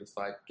I'm never just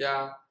like,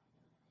 yeah,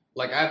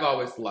 like I've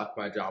always left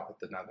my job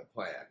with another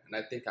plan. And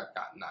I think I've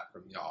gotten that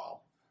from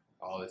y'all.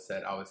 I always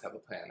said, always have a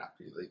plan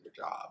after you leave your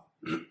job.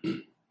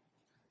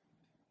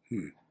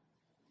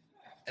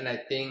 And I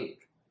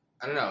think,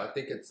 I don't know, I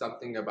think it's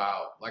something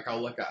about, like I'll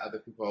look at other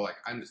people like,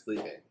 I'm just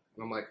leaving.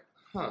 And I'm like,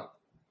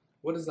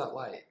 what is that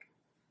like?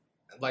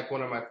 Like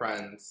one of my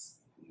friends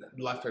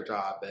left her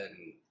job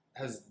and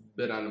has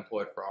been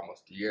unemployed for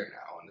almost a year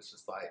now. And it's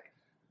just like,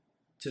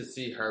 to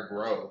see her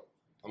grow,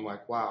 I'm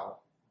like, wow,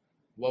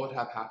 what would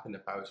have happened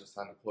if I was just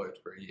unemployed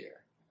for a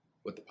year?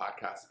 Would the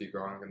podcast be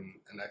growing in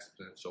an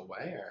exponential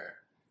way, or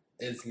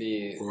is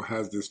me... Or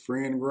has this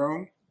friend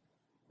grown?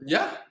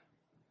 Yeah.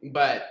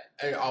 But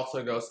it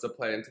also goes to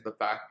play into the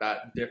fact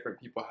that different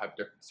people have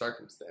different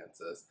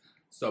circumstances.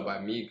 So by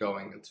me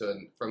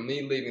from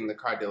me leaving the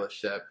car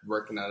dealership,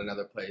 working at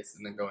another place,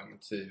 and then going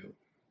into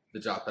the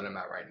job that I'm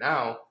at right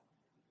now,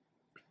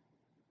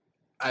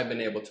 I've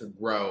been able to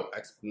grow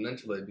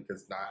exponentially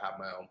because now I have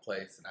my own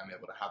place and I'm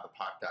able to have the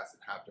podcast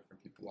and have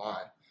different people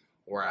on.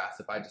 Whereas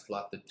if I just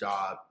left the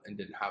job and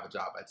didn't have a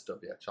job, I'd still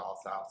be at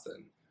y'all's house,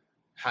 and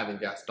having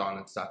guests on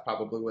and stuff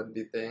probably wouldn't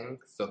be things.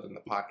 So then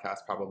the podcast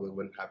probably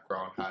wouldn't have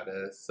grown how it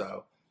is.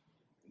 So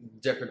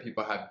different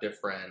people have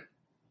different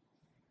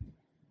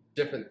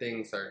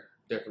things are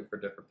different for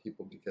different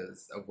people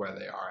because of where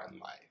they are in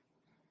life.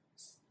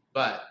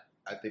 But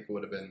I think it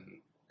would have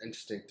been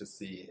interesting to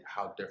see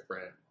how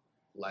different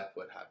life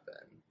would have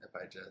been if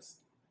I just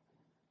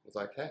was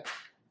like, hey,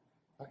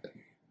 fuck it.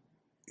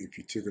 If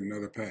you took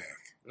another path.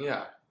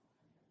 Yeah.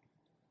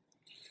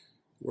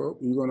 Well,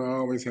 you're going to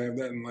always have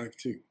that in life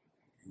too,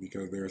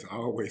 because there's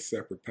always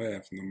separate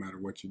paths no matter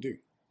what you do.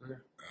 Yeah.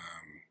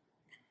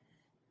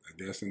 I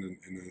guess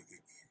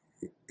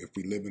if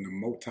we live in a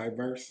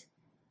multiverse,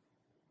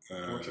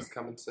 which is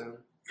coming soon.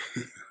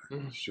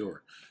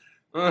 Sure.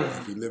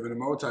 If you live in a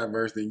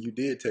multiverse, then you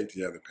did take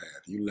the other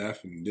path. You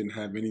left and didn't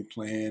have any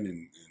plan,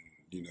 and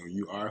you know,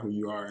 you are who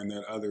you are in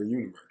that other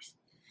universe.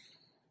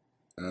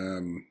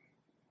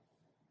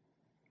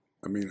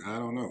 I mean, I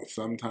don't know.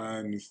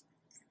 Sometimes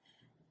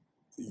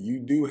you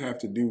do have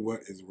to do what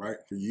is right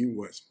for you,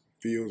 what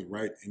feels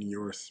right in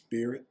your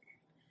spirit.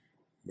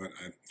 But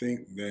I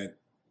think that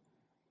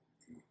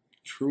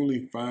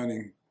truly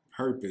finding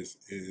purpose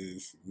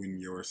is when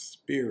your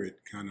spirit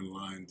kind of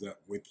lines up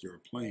with your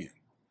plan.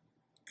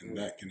 And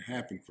that can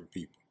happen for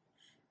people.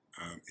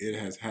 It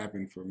has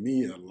happened for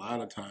me a lot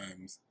of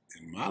times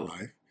in my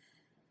life.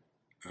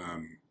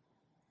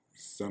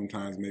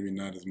 Sometimes maybe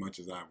not as much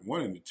as I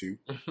wanted it to,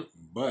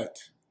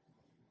 but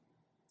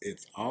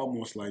it's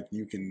almost like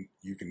you can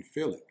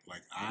feel it.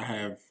 Like I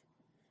have,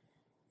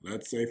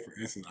 let's say for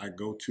instance, I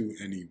go to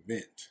an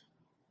event.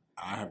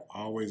 I have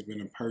always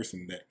been a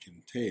person that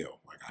can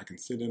tell. Like I can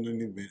sit in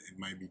an event, it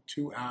might be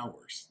 2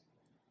 hours,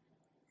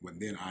 but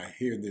then I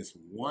hear this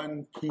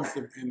one piece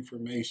of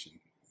information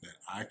that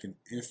I can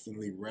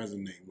instantly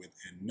resonate with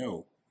and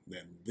know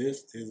that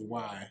this is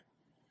why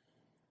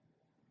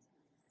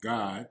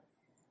God,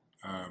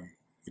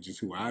 which is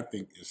who I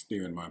think is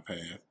steering my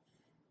path,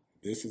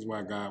 this is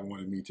why God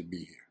wanted me to be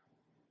here,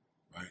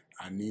 right?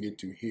 I needed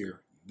to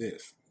hear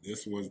this.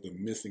 This was the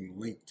missing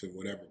link to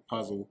whatever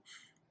puzzle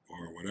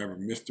or whatever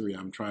mystery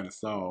I'm trying to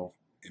solve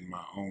in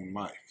my own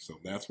life. So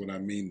that's what I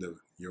mean,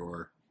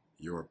 your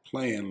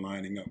plan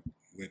lining up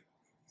with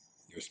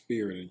your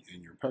spirit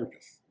and your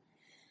purpose.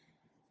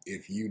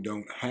 If you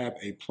don't have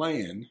a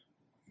plan,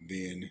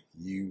 then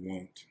you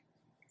won't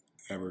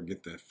ever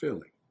get that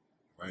feeling,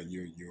 right?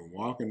 You're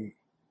walking,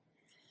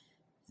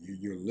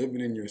 you're living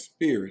in your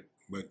spirit,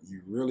 but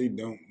you really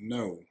don't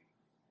know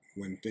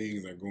when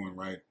things are going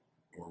right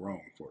or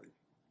wrong for you,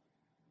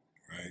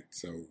 right?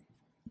 So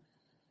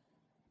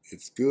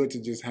it's good to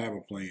just have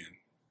a plan,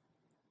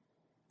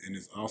 and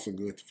it's also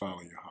good to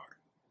follow your heart.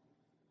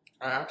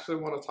 I actually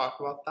want to talk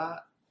about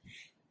that,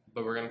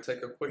 but we're going to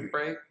take a quick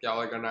break.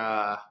 Y'all are going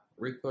to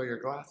refill your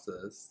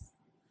glasses,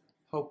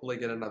 hopefully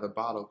get another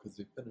bottle because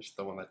you finished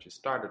the one that you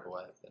started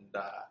with, and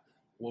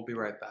we'll be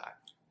right back.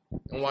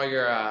 And while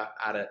you're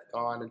at it, go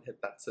on and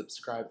hit that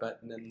subscribe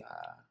button and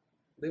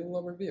leave a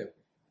little review.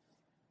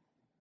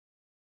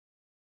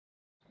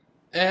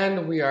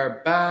 And we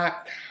are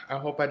back. I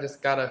hope I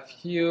just got a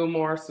few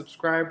more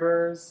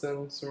subscribers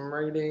and some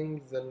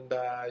ratings, and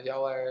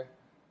y'all are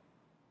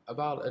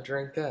about a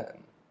drink in,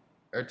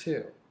 or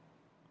 2,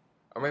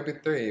 or maybe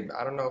 3.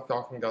 I don't know if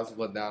y'all can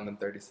guzzle it down in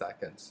 30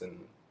 seconds and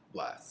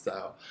less.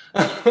 So,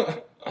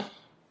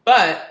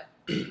 but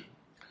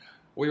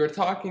we were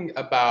talking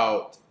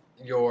about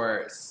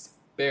your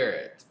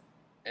spirit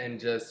and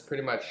just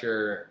pretty much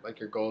your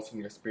goals and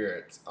your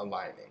spirits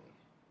aligning.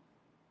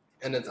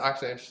 And it's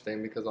actually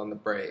interesting because on the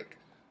break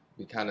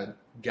we kind of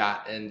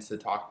got into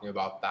talking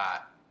about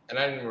that, and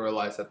I didn't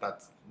realize that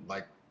that's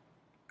like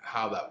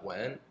how that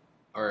went,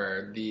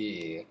 or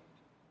the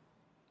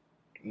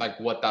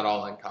what that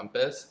all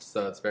encompassed.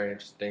 So it's very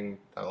interesting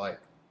that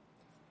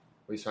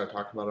we started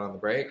talking about it on the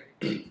break.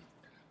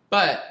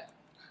 But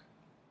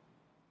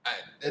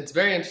it's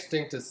very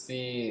interesting to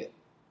see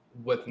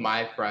with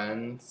my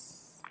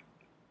friends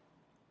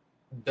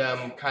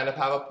them kind of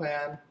have a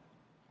plan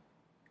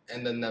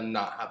and then them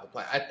not have a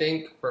plan. I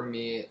think for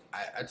me,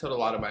 I told a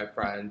lot of my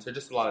friends, or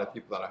just a lot of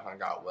people that I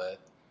hung out with,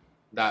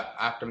 that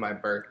after my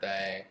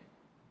birthday,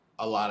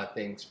 a lot of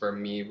things for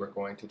me were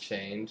going to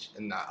change,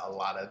 and that a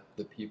lot of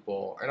the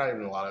people, or not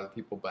even a lot of the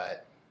people,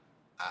 but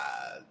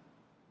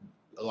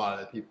a lot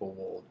of the people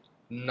will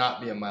not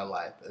be in my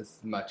life as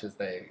much as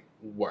they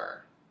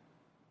were.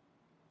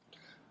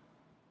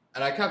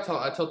 And I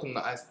told them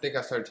that, I think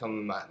I started telling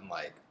them that in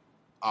like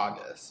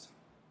August.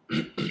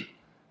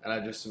 And I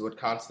just would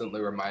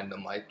constantly remind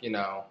them, like,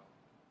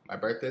 my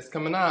birthday's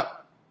coming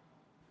up.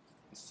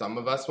 Some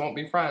of us won't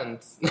be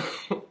friends.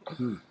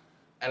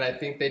 And I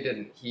think they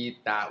didn't heed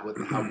that with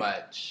how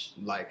much,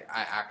 like,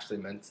 I actually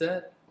meant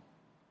it.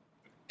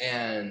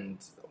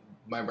 And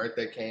my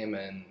birthday came,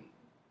 and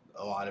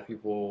a lot of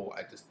people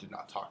I just do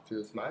not talk to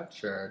as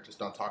much, or just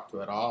don't talk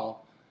to at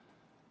all.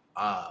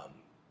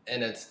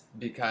 And it's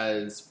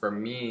because, for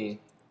me,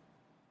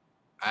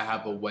 I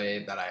have a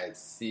way that I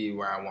see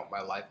where I want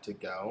my life to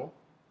go.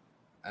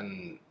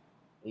 And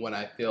when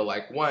I feel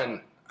like,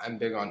 one, I'm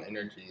big on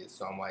energy,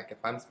 so I'm like, if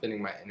I'm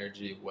spending my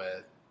energy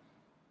with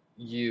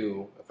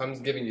you, if I'm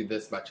giving you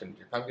this much energy,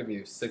 if I'm giving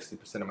you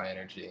 60% of my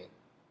energy,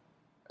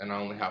 and I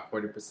only have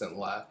 40%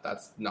 left,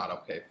 that's not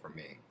okay for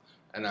me.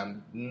 And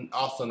I'm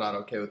also not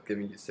okay with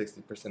giving you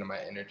 60% of my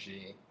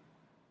energy,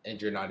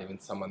 and you're not even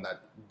someone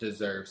that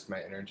deserves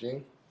my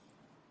energy.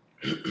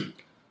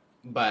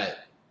 But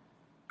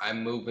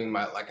I'm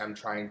I'm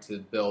trying to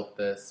build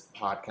this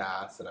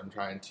podcast, and I'm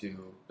trying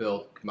to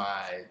build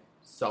my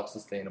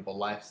self-sustainable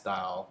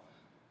lifestyle.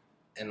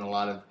 And a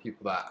lot of the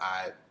people that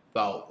I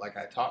felt like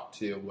I talked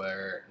to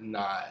were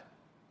not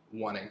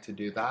wanting to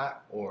do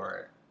that,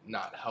 or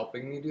not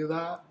helping me do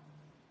that.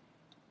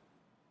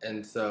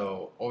 And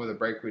so over the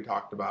break, we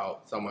talked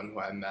about someone who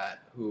I met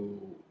who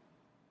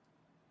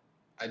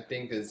I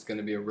think is going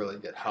to be a really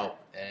good help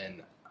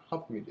in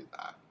helping me do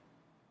that.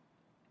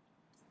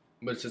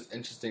 But it's just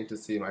interesting to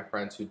see my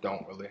friends who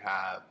don't really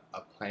have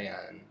a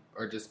plan,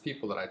 or just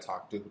people that I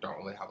talk to who don't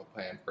really have a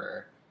plan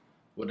for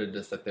what it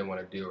is that they want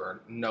to do,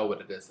 or know what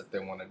it is that they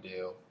want to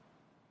do.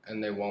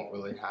 And they won't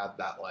really have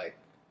that, like,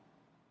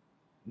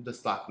 the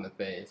slap in the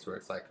face where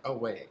it's like, oh,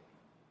 wait,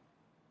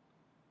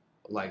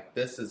 like,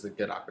 this is a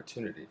good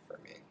opportunity for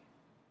me.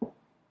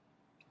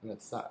 And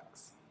it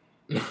sucks.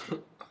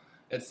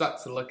 It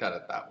sucks to look at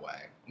it that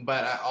way.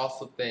 But I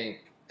also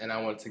think, and I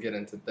want to get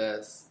into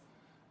this,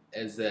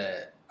 is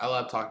that I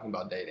love talking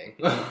about dating.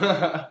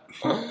 But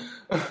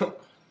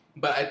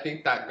I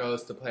think that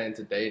goes to play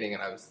into dating.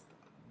 And I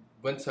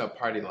went to a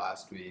party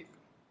last week,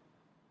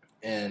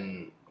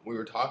 and we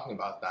were talking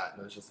about that,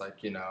 and it was just like,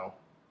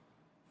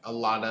 a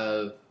lot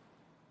of,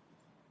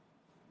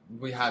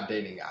 we have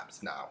dating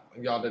apps now.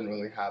 Y'all didn't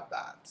really have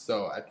that.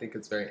 So I think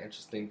it's very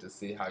interesting to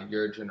see how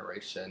your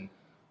generation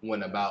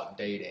went about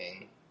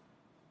dating,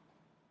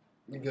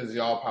 because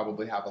y'all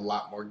probably have a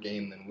lot more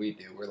game than we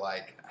do. We're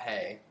like,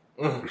 hey,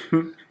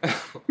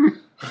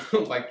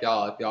 like,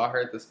 y'all, if y'all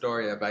heard the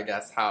story of, I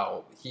guess,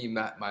 how he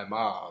met my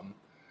mom,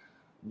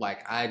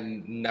 like, I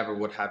never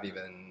would have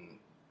even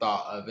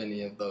thought of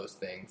any of those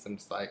things. I'm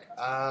just like,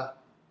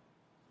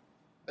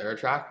 they're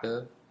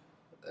attractive,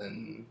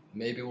 and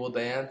maybe we'll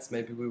dance,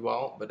 maybe we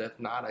won't, but if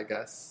not, I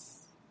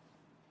guess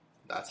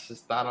that's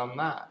just that on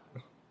that.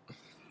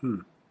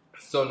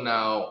 So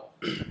now,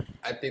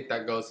 I think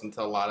that goes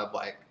into a lot of,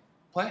 like,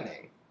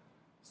 planning.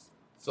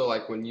 So,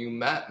 like, when you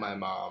met my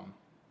mom,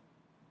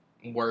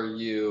 were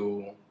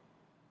you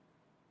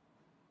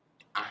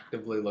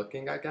actively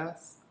looking, I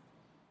guess?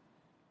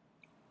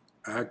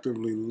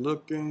 Actively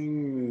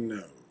looking?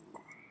 No.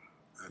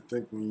 I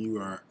think when you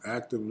are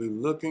actively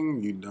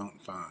looking, you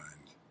don't find.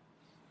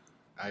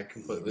 I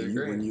completely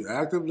agree. When you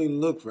actively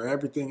look for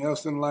everything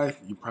else in life,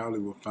 you probably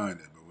will find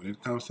it. But when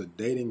it comes to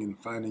dating and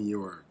finding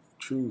your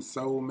true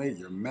soulmate,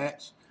 your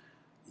match,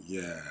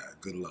 yeah,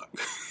 good luck.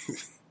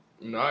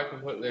 No, I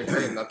completely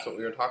agree, and that's what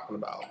we were talking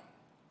about.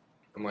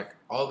 I'm like,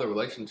 all the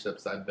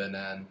relationships I've been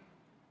in,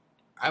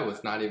 I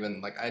was not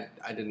even, like,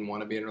 I didn't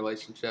want to be in a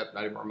relationship,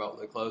 not even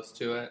remotely close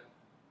to it.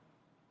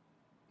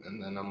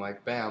 And then I'm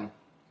like, bam,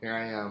 here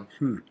I am.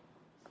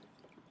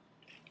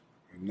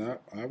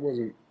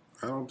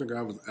 I don't think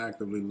I was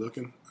actively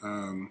looking.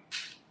 And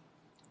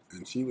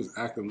she was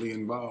actively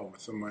involved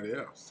with somebody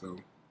else. So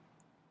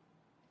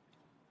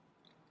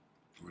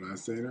when I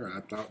seen her,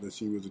 I thought that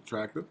she was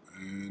attractive,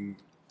 and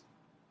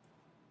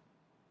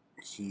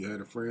she had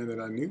a friend that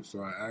I knew,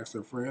 so I asked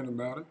her friend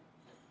about it.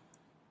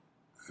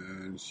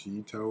 And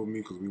she told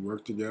me, because we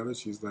worked together,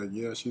 she's like,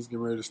 yeah, she's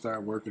getting ready to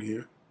start working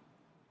here.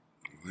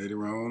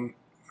 Later on,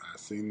 I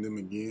seen them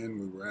again.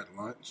 We were at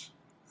lunch,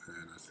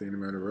 and I seen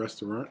them at a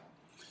restaurant.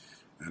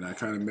 And I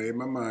kind of made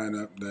my mind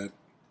up that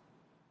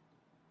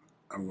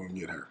I'm going to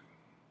get her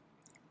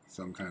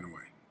some kind of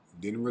way.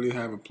 Didn't really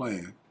have a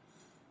plan,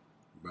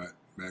 but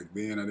back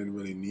then I didn't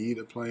really need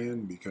a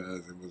plan,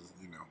 because it was,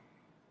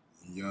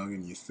 young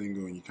and you're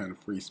single and you're kind of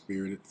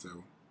free-spirited.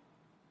 So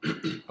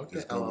Okay,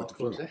 Just go LL with the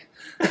Cool flow. J.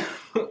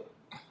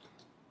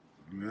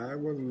 No, it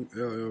wasn't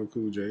LL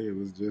Cool J. It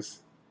was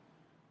just,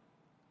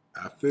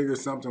 I figured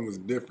something was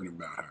different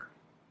about her.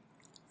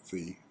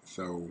 See,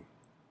 so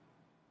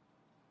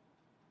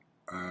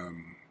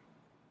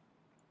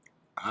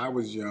I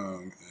was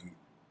young and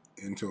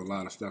into a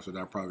lot of stuff that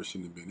I probably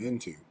shouldn't have been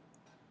into.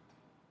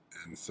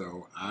 And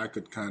so I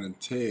could kind of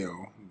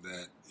tell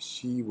that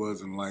she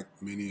wasn't like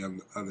many of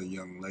the other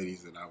young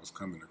ladies that I was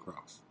coming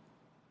across.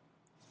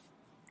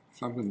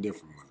 Something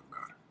different was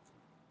about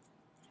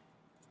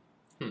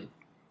her.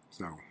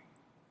 So,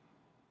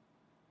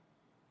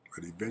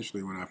 but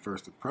eventually when I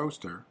first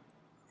approached her,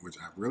 which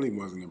I really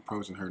wasn't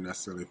approaching her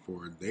necessarily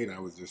for a date, I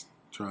was just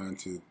trying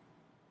to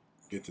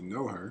get to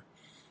know her,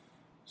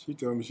 she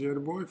told me she had a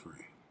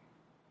boyfriend.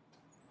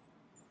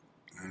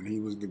 And he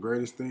was the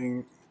greatest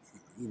thing,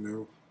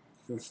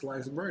 since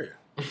sliced bread.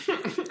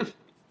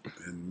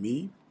 And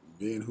me,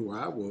 being who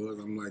I was,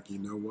 I'm like, you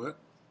know what?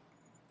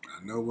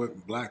 I know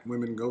what black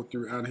women go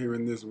through out here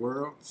in this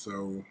world,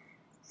 so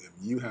if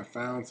you have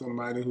found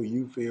somebody who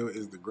you feel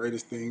is the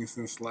greatest thing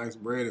since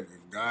sliced bread, if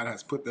God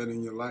has put that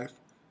in your life,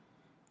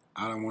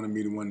 I don't want to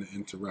be the one to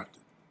interrupt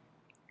it.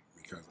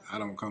 Because I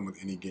don't come with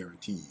any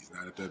guarantees,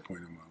 not at that point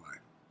in my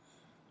life.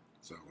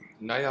 So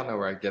now y'all know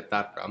where I get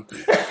that from.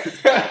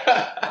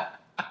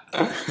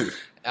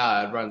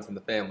 It runs in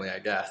the family, I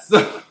guess.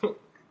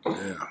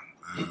 yeah.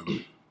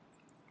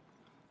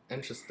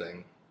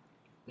 Interesting.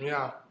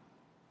 Yeah.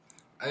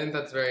 I think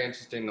that's very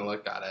interesting to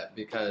look at it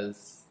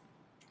because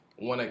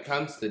when it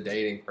comes to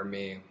dating for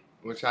me,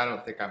 which I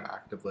don't think I'm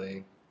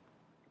actively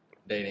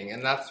dating,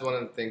 and that's one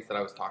of the things that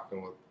I was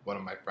talking with one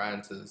of my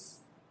friends is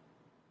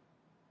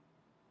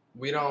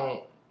we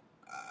don't,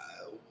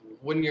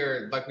 when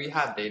you're, like we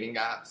have dating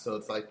apps, so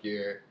it's like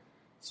you're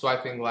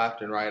swiping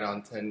left and right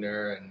on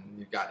Tinder and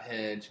you've got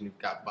Hinge and you've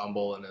got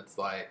Bumble and it's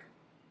like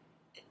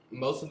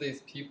most of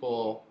these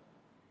people,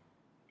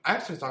 I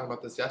actually was talking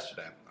about this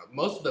yesterday.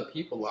 Most of the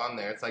people on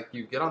there, it's like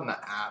you get on the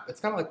app. It's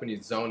kind of like when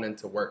you zone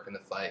into work and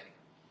it's like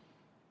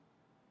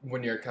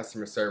when you're a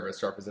customer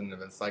service representative,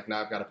 it's like now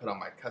I've got to put on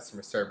my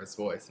customer service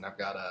voice and I've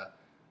got to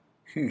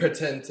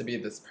pretend to be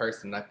this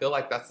person. I feel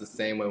like that's the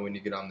same way when you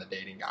get on the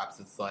dating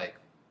apps. It's like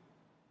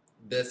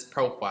this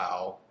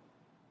profile,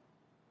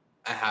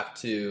 I have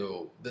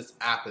to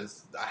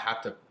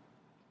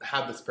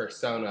have this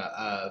persona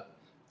of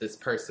this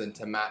person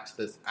to match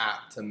this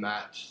app, to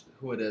match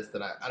who it is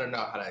that I don't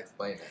know how to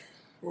explain it.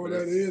 Well,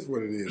 that is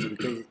what it is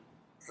because,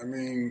 I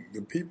mean,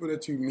 the people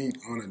that you meet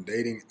on a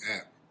dating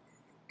app,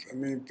 I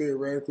mean,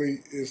 theoretically,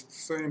 it's the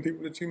same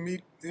people that you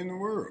meet in the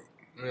world.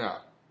 Yeah.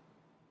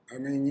 I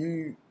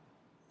mean,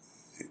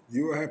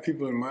 you will have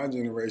people in my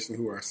generation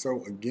who are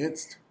so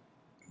against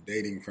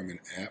dating from an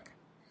app,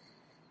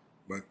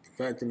 but the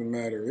fact of the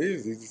matter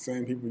is, these are the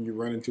same people you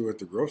run into at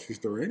the grocery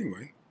store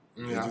anyway.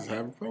 They just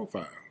have a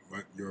profile.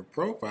 But your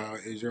profile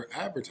is your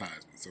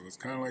advertisement. So it's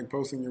kind of like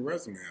posting your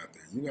resume out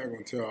there. You're not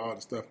going to tell all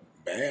the stuff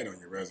bad on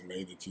your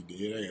resume that you did.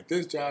 Hey, at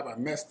this job, I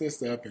messed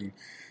this up and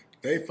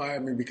they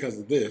fired me because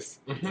of this.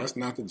 Mm-hmm. That's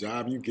not the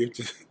job you give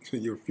to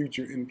your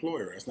future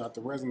employer. That's not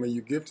the resume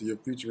you give to your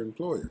future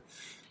employer.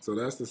 So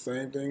that's the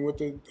same thing with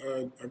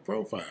a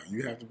profile.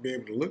 You have to be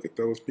able to look at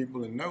those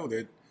people and know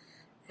that,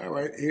 all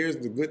right, here's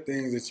the good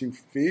things that you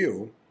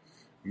feel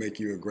make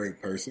you a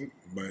great person,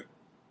 but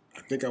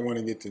I think I want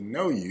to get to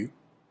know you.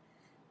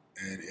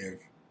 And if,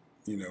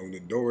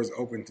 the door is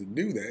open to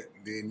do that,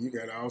 then you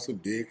got to also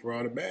dig for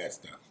all the bad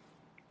stuff.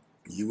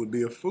 You would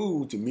be a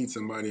fool to meet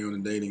somebody on a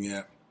dating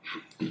app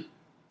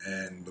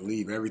and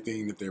believe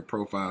everything that their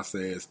profile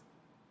says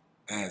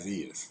as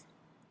is.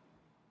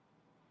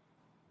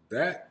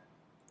 That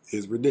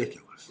is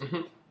ridiculous.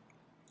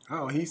 Mm-hmm.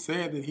 Oh, he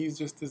said that he's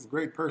just this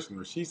great person,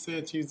 or she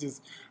said she's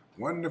this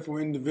wonderful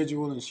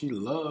individual and she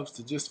loves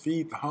to just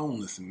feed the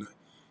homeless. And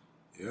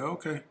yeah,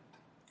 okay.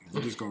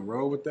 You're just going to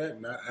roll with that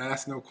and not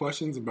ask no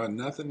questions about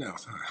nothing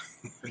else,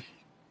 huh?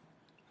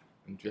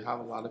 And you have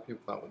a lot of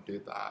people that would do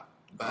that.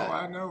 But... Oh,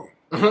 I know.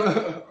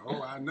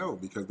 I know,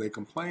 because they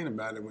complain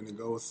about it when it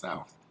goes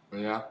south.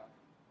 Yeah.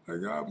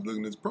 Like, I was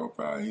looking at his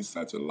profile, he's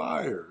such a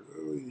liar.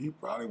 He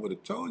probably would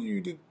have told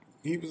you that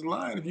he was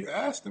lying if you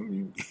asked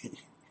him.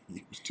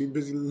 He was too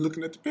busy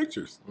looking at the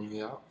pictures.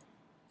 Yeah.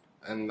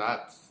 And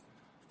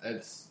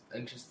it's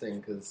interesting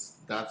because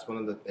that's one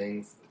of the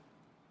things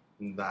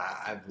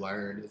that I've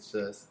learned. It's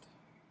just,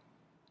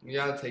 you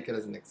gotta take it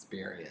as an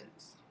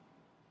experience.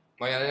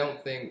 Like, I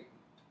don't think,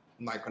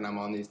 like, when I'm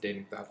on these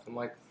dating apps, I'm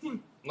like,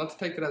 let's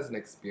take it as an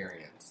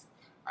experience.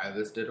 Either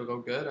this did go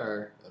good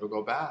or it'll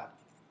go bad.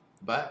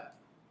 But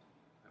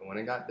I went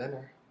and got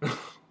dinner.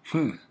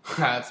 I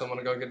had someone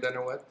to go get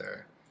dinner with,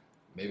 or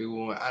maybe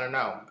we went, I don't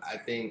know. I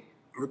think.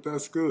 But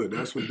that's good.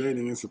 That's what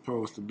dating is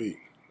supposed to be.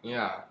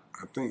 Yeah.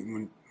 I think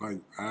when,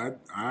 like,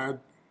 I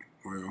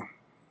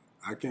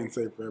can't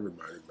say for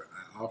everybody, but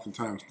I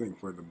oftentimes think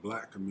for the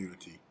black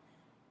community,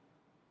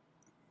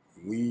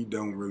 we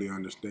don't really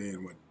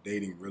understand what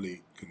dating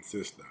really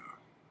consists of.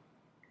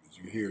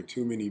 You hear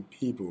too many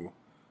people,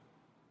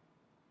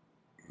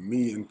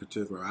 me in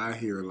particular, I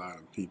hear a lot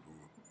of people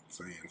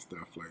saying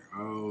stuff like,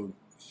 oh,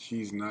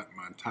 she's not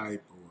my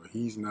type, or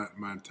he's not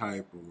my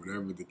type, or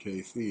whatever the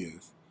case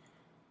is.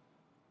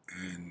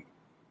 And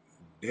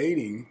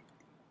dating,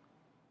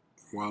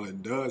 while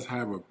it does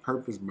have a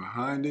purpose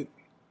behind it,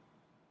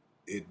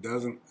 it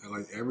doesn't,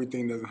 like,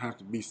 everything doesn't have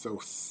to be so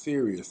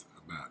serious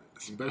about it,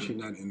 especially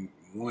not in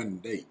one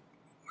date.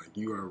 Like,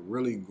 you are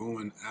really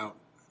going out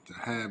to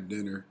have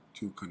dinner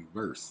to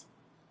converse,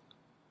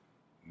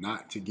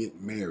 not to get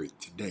married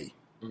today.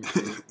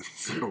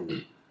 So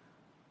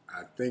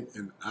I think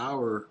in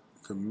our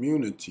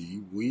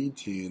community, we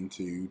tend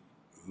to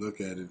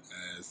look at it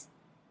as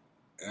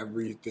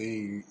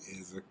everything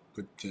is a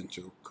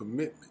potential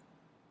commitment.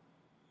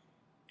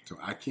 So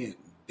I can't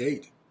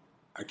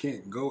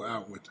go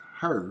out with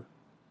her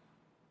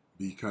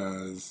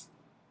because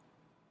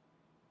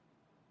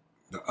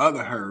the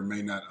other her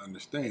may not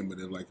understand. But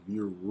if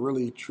you're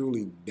really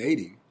truly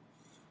dating,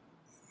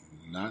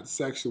 not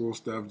sexual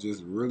stuff,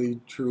 just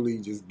really truly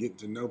just getting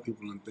to know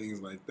people and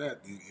things like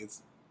that, then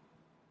it's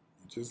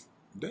just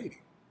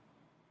dating,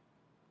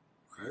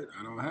 right?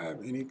 I don't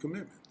have any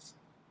commitments,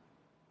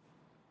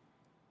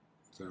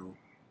 so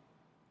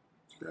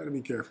you got to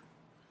be careful.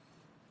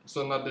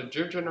 So now, did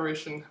your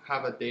generation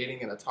have a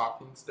dating and a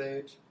talking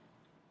stage?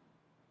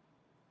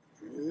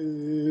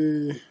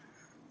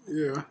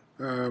 Yeah.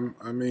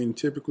 I mean,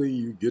 typically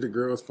you get a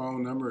girl's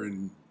phone number,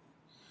 and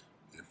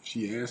if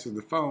she answers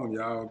the phone,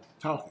 y'all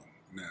talking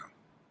now.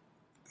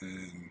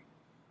 And,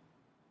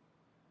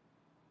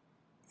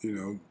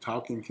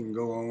 talking can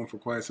go on for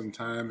quite some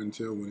time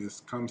until when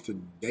it comes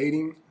to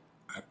dating,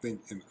 I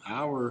think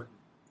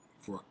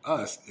for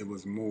us, it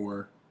was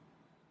more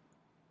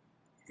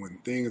when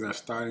things are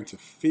starting to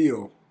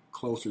feel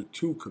closer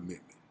to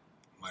commitment.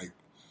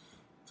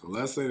 So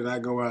let's say that I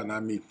go out and I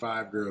meet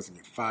 5 girls and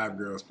get 5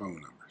 girls'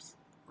 phone numbers,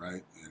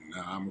 right? And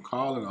now I'm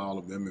calling all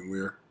of them and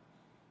we're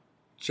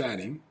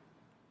chatting,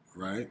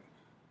 right?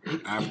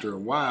 After a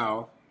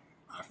while,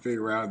 I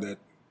figure out that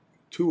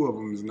 2 of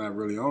them is not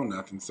really on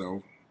nothing,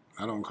 so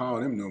I don't call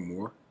them no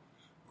more.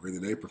 Or either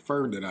they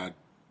prefer that I,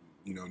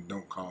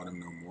 don't call them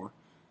no more.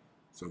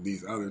 So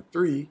these other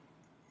 3,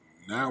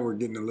 now we're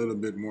getting a little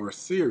bit more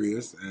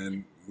serious,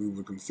 and we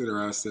would consider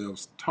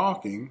ourselves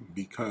talking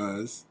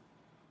because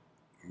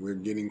we're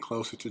getting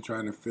closer to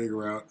trying to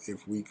figure out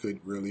if we could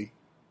really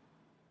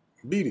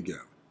be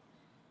together.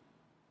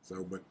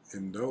 So, but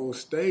in those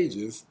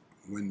stages,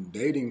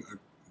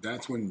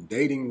 that's when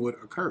dating would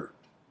occur.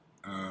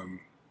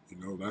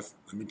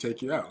 Let me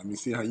take you out. Let me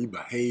see how you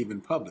behave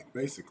in public,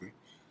 basically.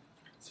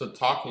 So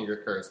talking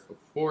occurs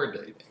before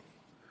dating?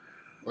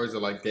 Or is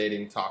it like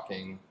dating,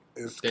 talking,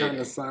 It's dating?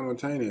 kind of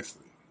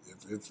simultaneously.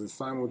 It's a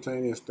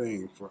simultaneous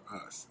thing for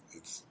us.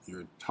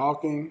 You're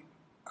talking.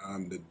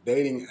 The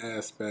dating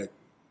aspect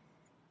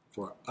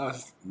for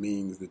us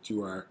means that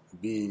you are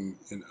being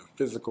in a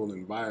physical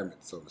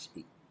environment, so to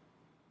speak.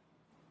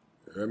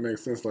 That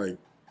makes sense. Like,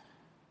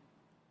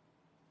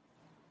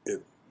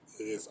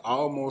 it's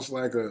almost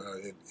like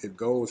it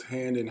goes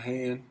hand in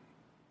hand,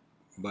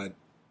 but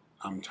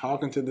I'm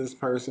talking to this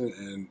person,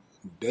 and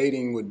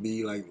dating would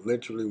be like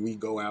literally we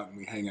go out and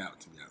we hang out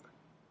together.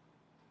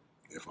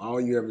 If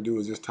all you ever do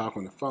is just talk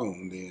on the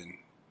phone, then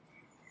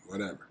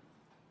whatever.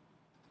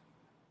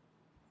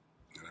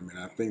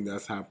 I think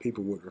that's how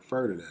people would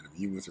refer to that. If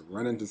you was to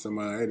run into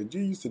somebody, hey, did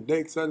you used to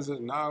date such and such?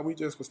 Nah, we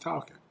just was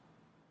talking.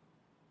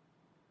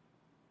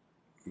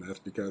 And that's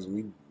because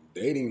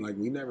dating,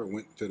 we never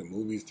went to the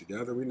movies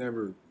together. We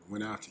never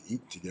went out to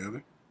eat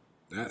together.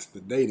 That's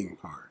the dating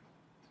part.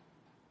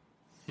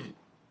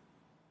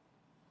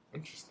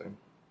 Interesting.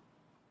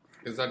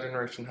 Because our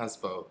generation has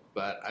both,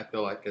 but I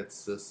feel like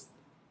it's just,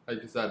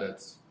 like you said,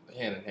 it's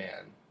hand in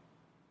hand.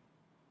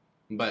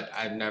 But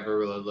I've never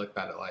really looked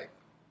at it like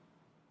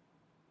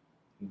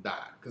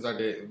that. Because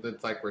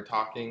it's like we're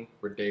talking,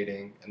 we're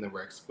dating, and then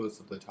we're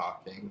exclusively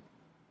talking.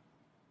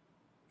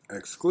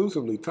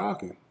 Exclusively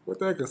talking? What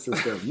that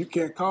consists of? You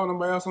can't call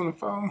nobody else on the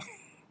phone?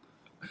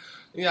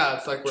 Yeah,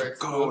 it's like we're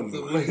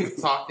exclusively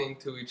talking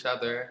to each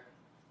other.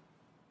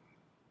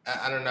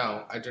 I don't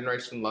know. Our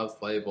generation loves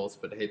labels,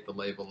 but hate the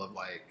label of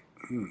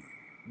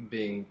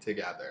being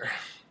together.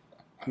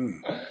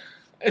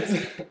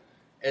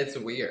 It's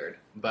weird,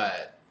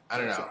 but I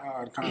don't know. It's an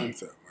odd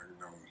concept.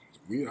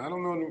 I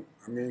don't know.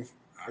 I mean,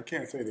 I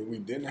can't say that we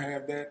didn't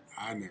have that.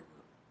 I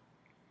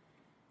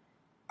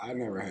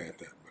never had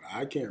that, but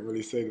I can't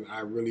really say that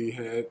I really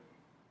had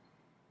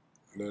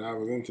that I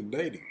was into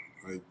dating.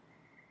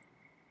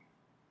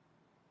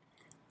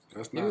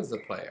 That's not. He was a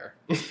player.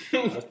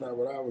 That's not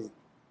what I was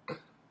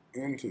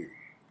into.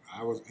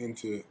 I was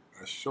into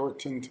a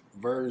shortened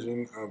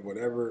version of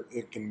whatever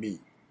it can be.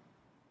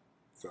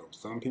 So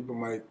some people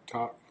might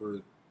talk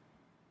for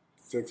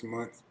 6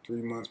 months,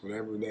 3 months,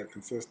 whatever that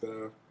consists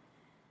of.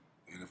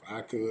 And if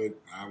I could,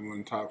 I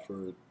want to talk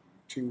for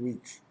 2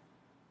 weeks.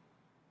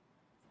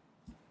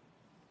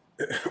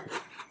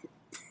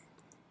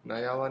 Now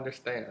y'all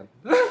understand.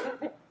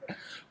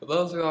 For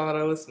those of y'all that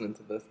are listening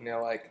to this and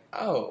you're like,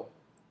 oh,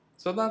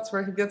 so that's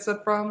where he gets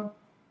it from?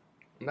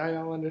 Now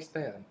y'all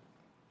understand.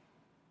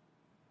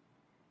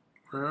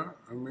 Well,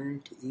 I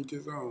mean, to each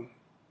his own.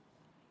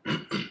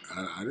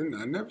 I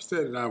never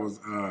said that I was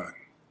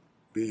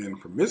being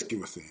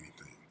promiscuous or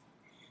anything.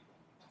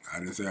 I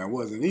didn't say I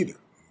wasn't either.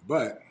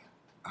 But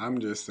I'm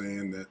just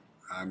saying that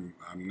I'm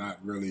not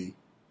really.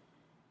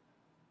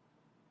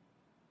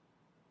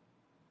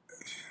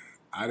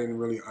 I didn't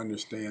really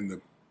understand the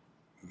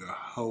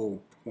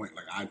whole point.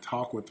 Like, I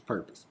talk with the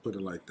purpose. Put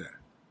it like that.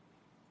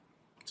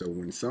 So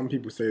when some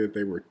people say that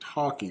they were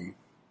talking,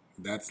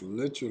 that's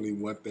literally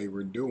what they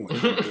were doing.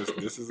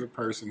 This is a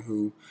person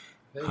who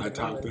I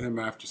talked to him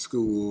after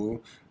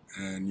school,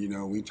 and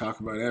we talk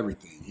about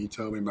everything. He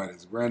told me about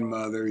his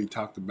grandmother. He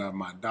talked about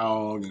my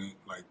dog, and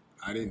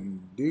I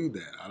didn't do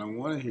that. I don't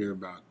want to hear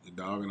about the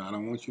dog, and I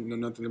don't want you to know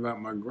nothing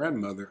about my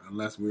grandmother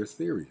unless we're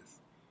serious.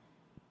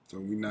 So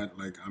we're not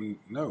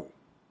no.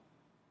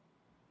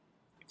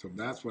 So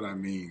that's what I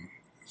mean.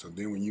 So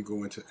then when you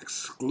go into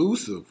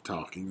exclusive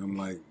talking, I'm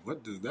like,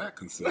 what does that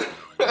consist of?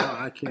 Like, no,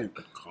 I can't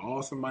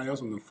call somebody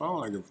else on the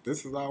phone. Like, if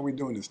this is all we're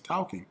doing is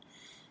talking,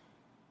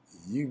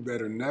 you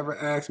better never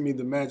ask me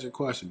the magic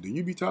question. Do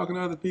you be talking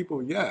to other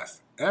people?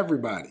 Yes.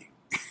 Everybody.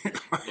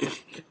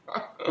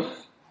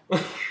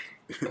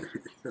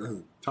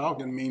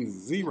 Talking means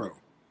zero.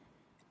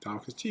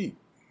 Talk is cheap.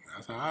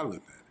 That's how I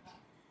looked at it.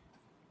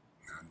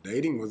 Now,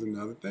 dating was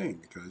another thing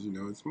because,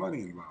 it's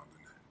money involved.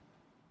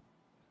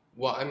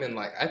 Well, I mean,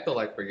 I feel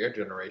like for your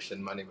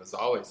generation, money was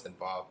always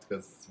involved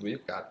because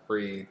we've got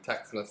free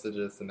text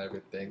messages and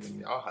everything, and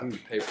y'all have to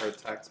pay per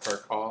text, per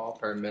call,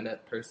 per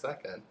minute, per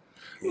second.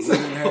 We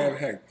didn't have,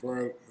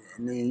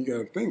 you got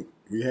to think.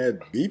 We had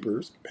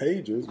beepers,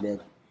 pagers,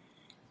 but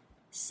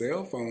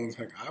cell phones,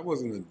 I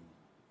wasn't an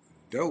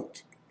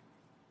adult,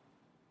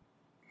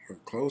 or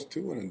close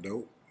to an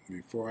adult,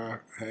 before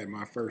I had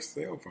my first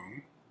cell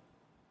phone.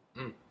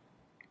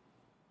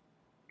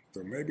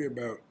 So maybe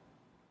about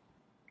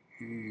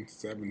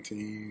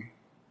 17-ish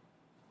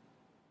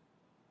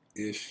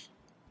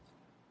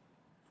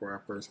before I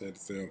first had the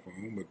cell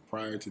phone. But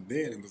prior to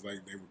then, it was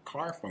like they were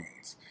car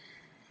phones.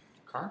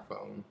 Car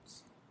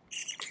phones?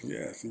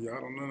 Yeah, see, y'all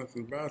don't know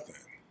nothing about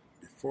that.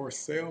 Before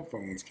cell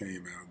phones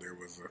came out, there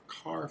was a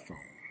car phone.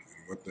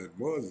 And what that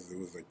was is it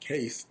was a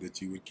case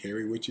that you would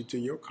carry with you to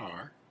your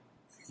car.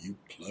 You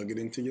plug it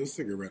into your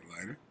cigarette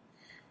lighter.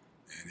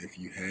 And if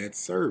you had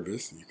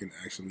service, you can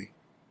actually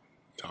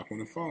talk on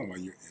the phone while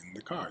you're in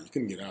the car. You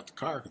couldn't get out the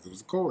car because there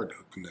was a cord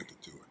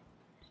connected to it.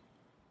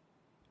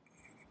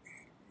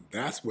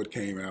 That's what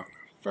came out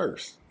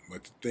first.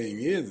 But the thing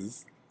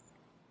is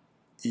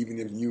even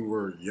if you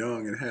were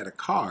young and had a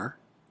car,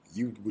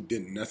 you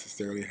didn't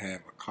necessarily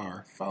have a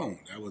car phone.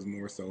 That was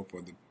more so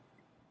for the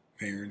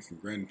parents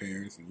and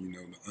grandparents and,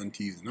 the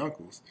aunties and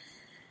uncles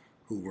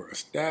who were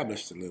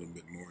established a little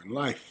bit more in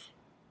life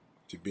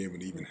to be able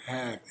to even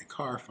have a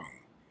car phone.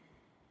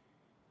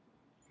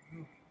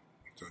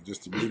 So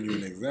just to give you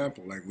an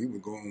example, like we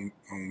would go on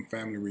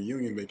family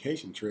reunion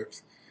vacation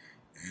trips,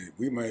 and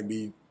we might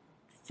be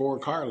 4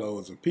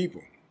 carloads of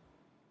people,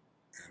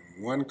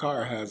 and one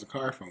car has a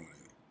car phone in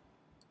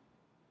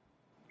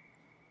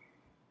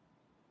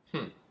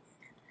it.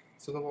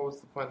 So then what was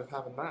the point of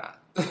having that?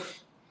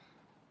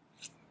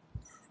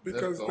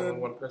 Because if only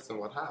one person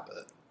would have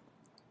it.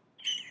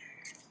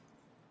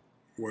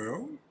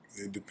 Well,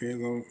 it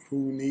depends on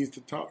who needs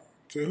to talk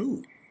to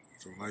who.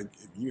 So, like,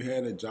 if you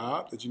had a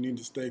job that you need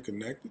to stay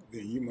connected,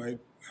 then you might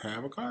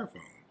have a car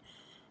phone.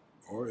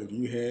 Or if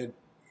you had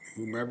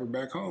whomever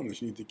back home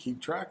that you need to keep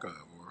track of,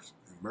 or if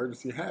an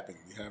emergency happened,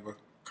 you have a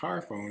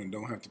car phone and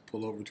don't have to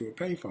pull over to a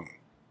payphone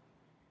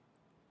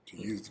to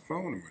use the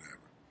phone or whatever.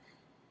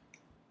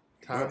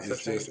 But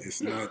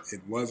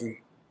it wasn't,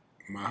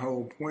 my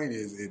whole point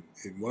is it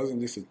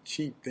wasn't just a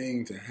cheap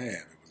thing to have.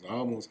 It was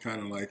almost kind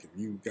of like if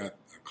you got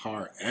a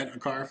car and a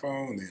car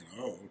phone, then,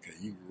 okay,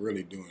 you were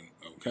really doing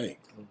okay.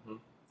 Mm-hmm.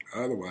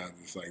 Otherwise,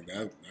 it's like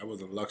that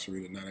was a luxury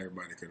that not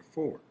everybody could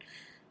afford.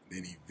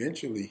 Then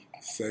eventually,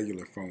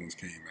 cellular phones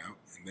came out,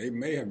 and they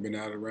may have been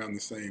out around the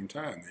same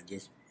time. They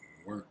just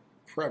weren't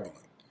prevalent.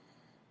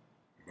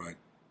 But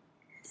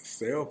the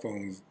cell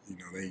phones,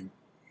 the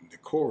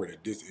cord,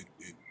 it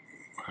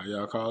how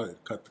y'all call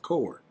it, cut the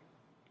cord.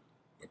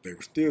 But they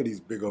were still these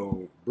big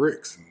old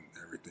bricks and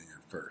everything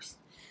at first.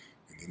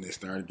 And then they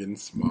started getting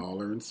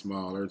smaller and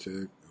smaller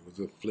till it was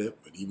a flip.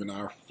 But even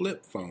our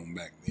flip phone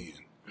back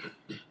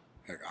then,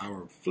 heck,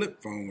 our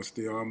flip phone was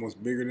still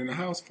almost bigger than a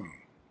house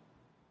phone.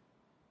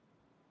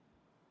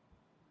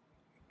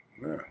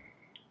 Yeah.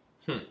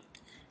 I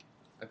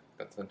think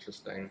that's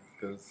interesting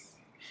because...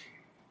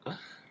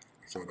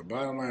 So the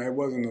bottom line, it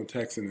wasn't no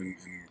texting and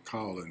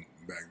calling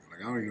back then.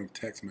 Like, I don't even know if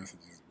text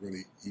messages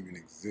really even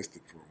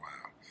existed for a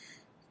while.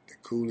 The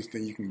coolest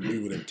thing you can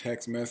do with a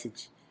text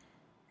message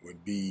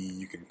would be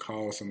you can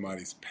call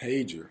somebody's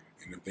pager,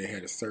 and if they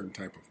had a certain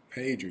type of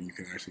pager, you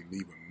can actually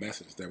leave a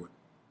message that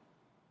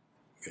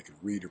they could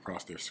read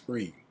across their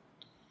screen.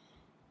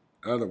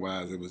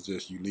 Otherwise, it was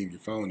just you leave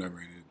your phone number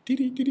and it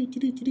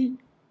dee-dee-dee-dee-dee-dee.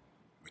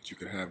 But you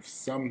could have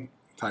some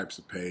types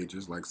of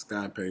pages, like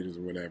Sky Pages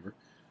or whatever,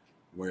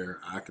 where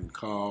I can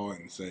call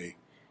and say,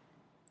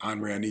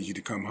 Andre, I need you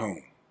to come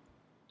home.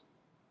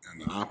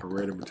 and the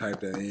operator would type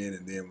that in,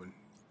 and then when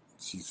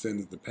she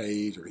sends the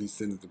page or he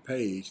sends the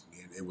page,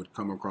 then it would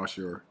come across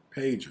your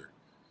pager,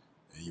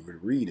 and you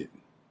would read it,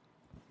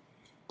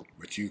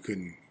 but you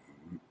couldn't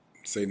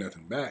say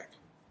nothing back.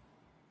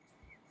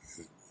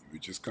 You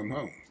would just come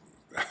home.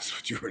 That's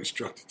what you were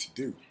instructed to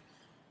do.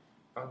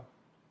 Oh.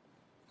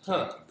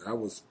 Huh. That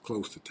was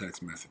close to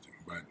text messaging,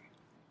 but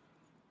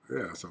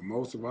yeah, so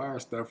most of our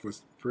stuff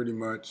was pretty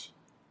much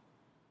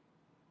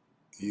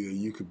either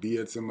you could be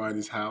at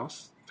somebody's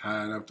house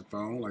tying up the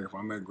phone, like if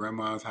I'm at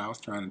grandma's house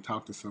trying to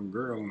talk to some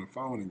girl on the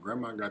phone and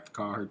grandma got to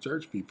call her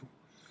church people,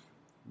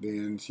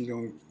 then she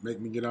don't make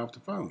me get off the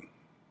phone.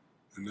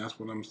 And that's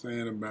what I'm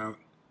saying about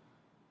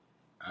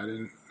I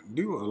didn't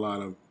do a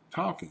lot of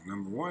talking.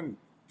 Number one,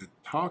 the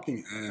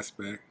talking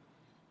aspect,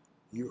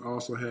 you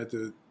also had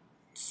to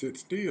sit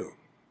still.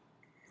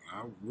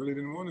 I really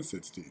didn't want to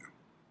sit still.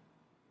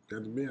 You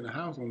had to be in the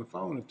house on the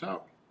phone and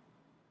talk.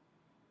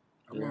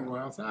 I want to go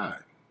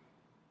outside.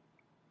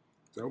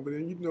 So, but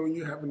then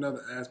you have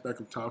another aspect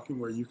of talking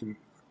where you can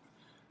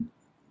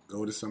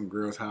go to some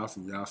girl's house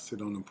and y'all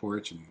sit on the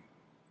porch and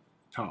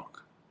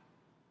talk.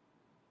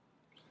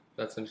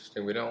 That's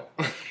interesting. We don't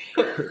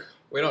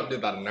we don't do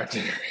that in our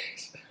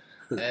generation.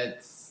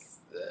 It's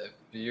if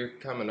you're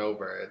coming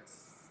over,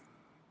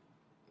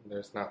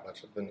 there's not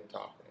much of any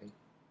talking,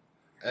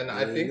 and There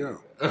I think you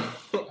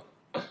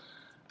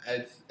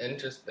it's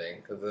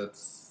interesting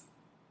because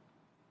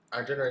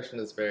our generation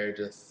is very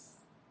just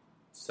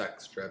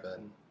sex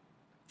driven,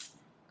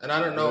 and I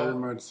don't know. Very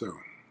much so.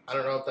 I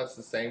don't know if that's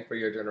the same for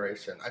your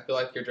generation. I feel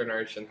like your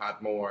generation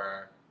had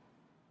more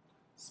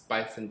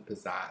spice and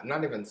pizzazz.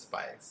 Not even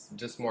spice,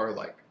 just more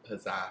like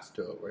pizzazz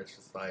to it, where it's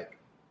just like,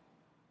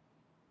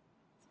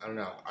 I don't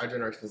know. Our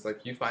generation is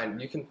like, you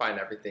can find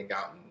everything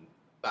out in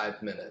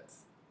 5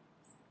 minutes.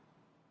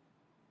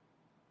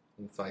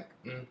 It's like,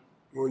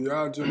 Well,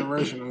 y'all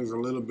generation is a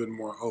little bit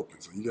more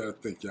open, so you got to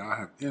think. Y'all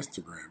have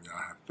Instagram,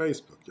 y'all have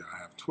Facebook, y'all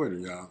have Twitter.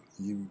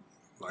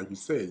 Like you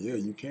said, yeah,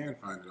 you can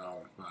find it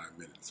all in 5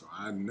 minutes. So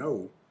I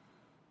know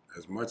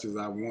as much as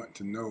I want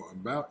to know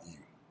about you.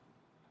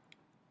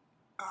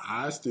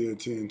 I still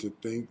tend to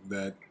think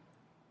that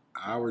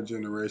our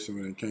generation,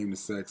 when it came to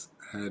sex,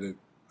 had it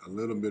a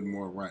little bit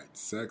more right.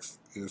 Sex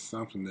is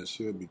something that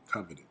should be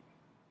coveted.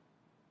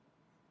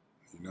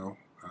 You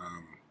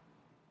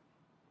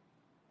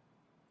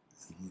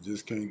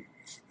just can't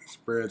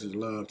spread your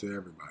love to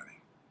everybody.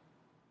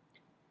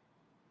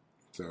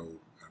 So,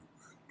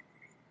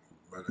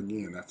 but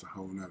again, that's a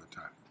whole nother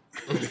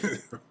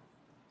topic.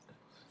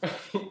 But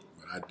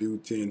I do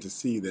tend to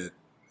see that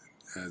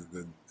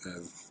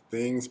as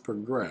things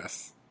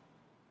progress,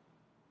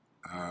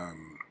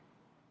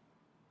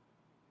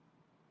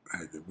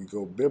 if we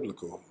go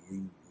biblical,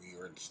 we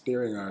are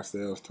steering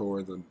ourselves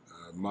towards a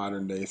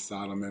modern day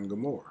Sodom and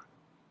Gomorrah,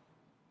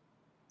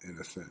 in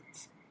a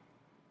sense.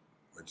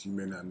 But you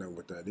may not know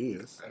what that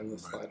is. and the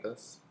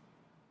slightest.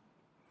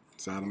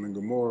 Sodom and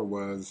Gomorrah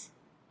was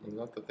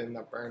Not the thing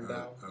that burned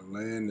down. a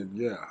land that,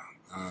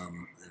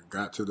 it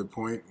got to the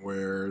point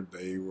where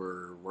they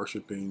were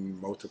worshiping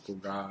multiple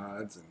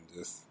gods and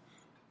just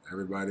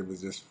everybody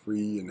was just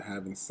free and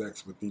having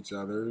sex with each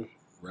other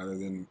rather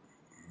than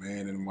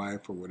man and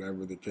wife or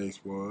whatever the case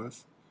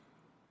was.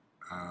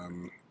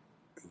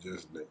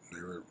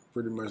 They were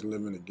pretty much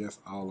living against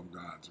all of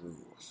God's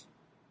rules.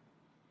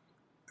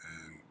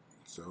 And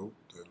so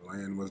the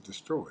land was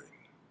destroyed.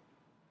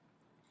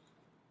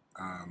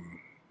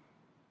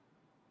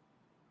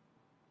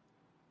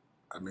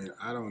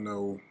 I don't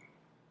know.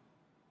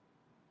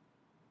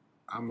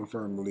 I'm a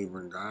firm believer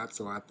in God,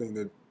 so I think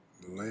that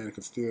the land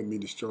could still be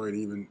destroyed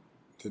even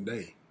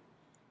today.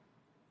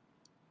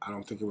 I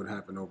don't think it would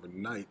happen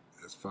overnight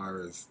as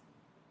far as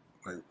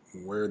like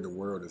where the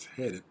world is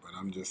headed, but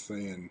I'm just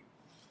saying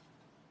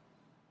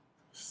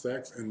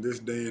sex in this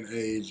day and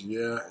age,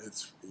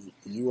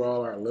 you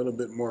all are a little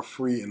bit more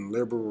free and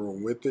liberal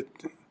with it,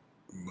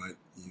 but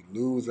you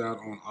lose out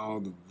on all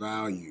the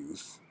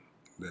values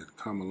that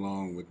come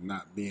along with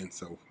not being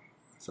so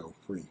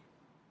free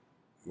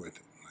with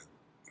it, like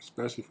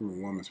especially from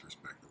a woman's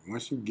perspective.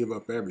 Once you give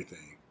up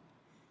everything,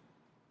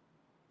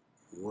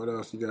 what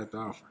else you got to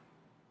offer?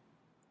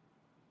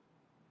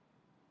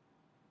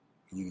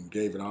 You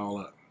gave it all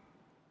up.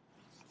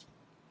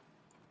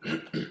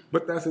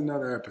 But that's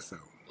another episode.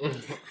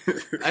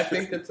 I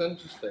think it's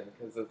interesting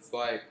because it's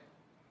like,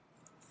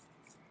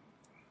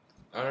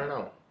 I don't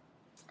know.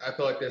 I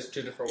feel like there's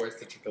two different ways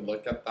that you could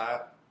look at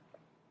that.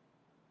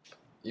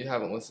 You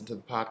haven't listened to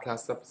the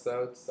podcast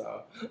episode,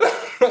 so.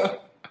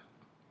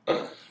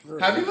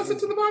 Have you listened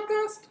to the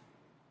podcast?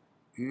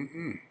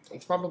 Mm-mm.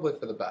 It's probably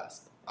for the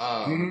best.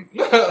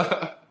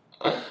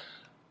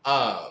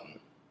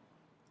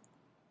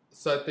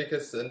 So I think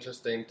it's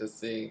interesting to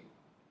see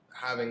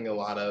having a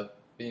lot of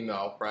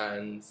female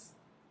friends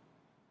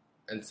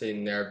and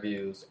seeing their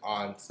views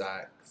on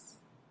sex,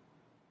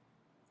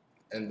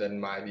 and then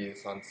my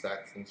views on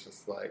sex, and it's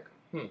just like,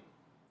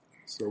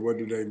 So what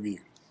do they view?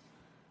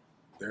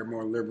 They're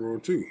more liberal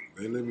too.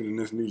 They living in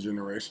this new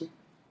generation.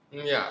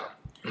 Yeah.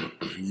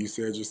 And you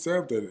said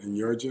yourself that in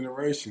your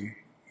generation,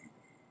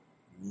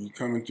 you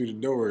coming through the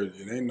door, it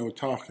ain't no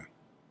talking,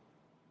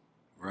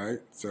 right?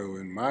 So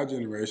in my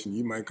generation,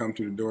 you might come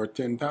through the door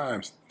 10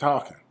 times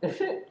talking.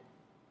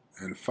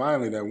 And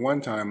finally, that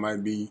one time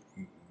might be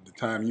the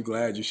time you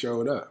glad you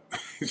showed up.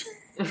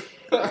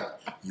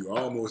 You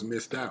almost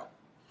missed out,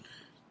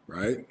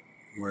 right?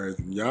 Whereas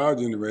in y'all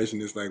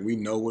generation, it's like we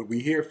know what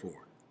we here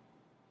for.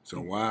 So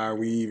why are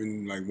we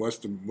even like?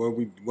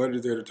 What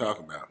is there to talk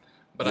about?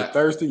 But you're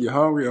thirsty, you're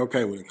hungry.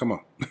 Okay, well then come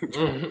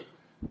on.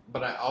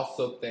 But I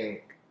also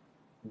think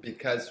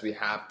because we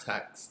have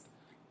text,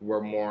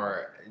 we're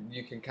more.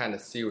 You can kind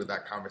of see where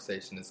that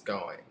conversation is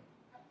going.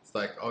 It's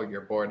like, oh,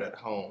 you're bored at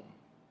home.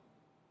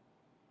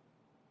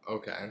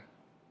 Okay.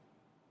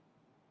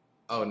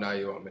 Oh, now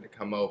you want me to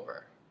come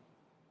over.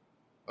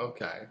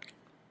 Okay.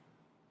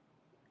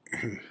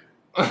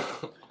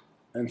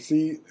 And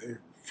see,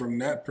 from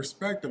that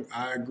perspective,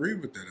 I agree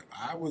with that. If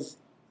I was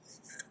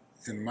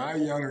in my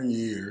younger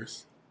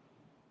years,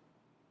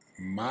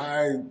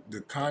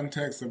 the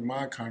context of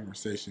my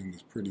conversation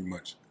was pretty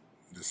much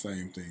the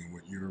same thing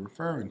what you're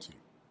referring to.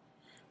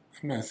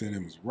 I'm not saying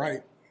it was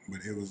right, but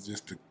it was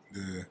just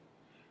the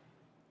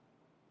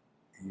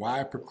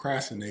why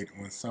procrastinate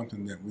on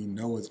something that we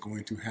know is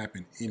going to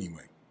happen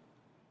anyway?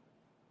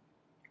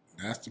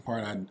 That's the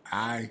part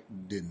I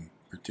didn't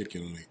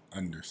particularly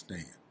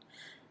understand.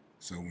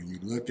 So when you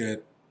look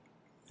at,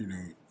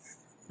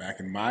 back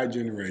in my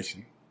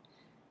generation,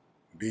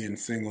 being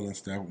single and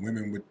stuff,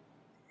 women would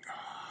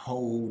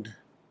hold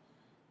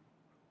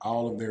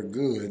all of their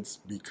goods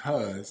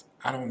because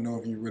I don't know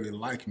if you really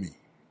like me.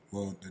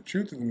 Well, the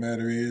truth of the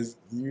matter is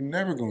you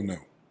never gonna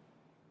know,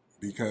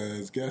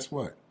 because guess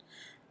what?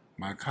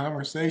 My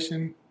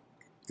conversation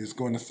is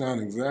going to sound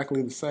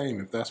exactly the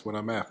same if that's what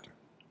I'm after.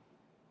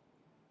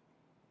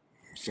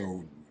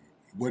 So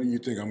what do you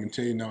think? I'm going to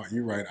tell you now,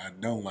 you're right, I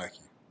don't like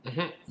you.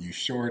 Mm-hmm. You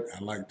short,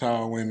 I like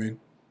tall women.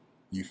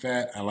 You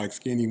fat, I like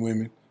skinny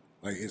women.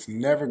 Like, it's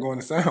never going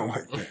to sound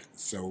like that.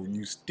 So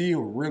you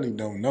still really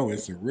don't know.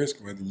 It's a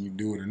risk whether you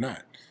do it or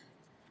not.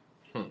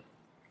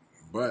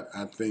 But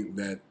I think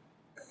that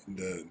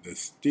the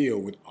still,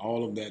 with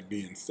all of that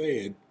being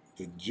said,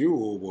 the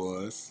jewel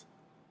was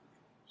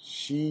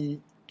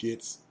she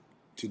gets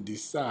to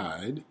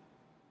decide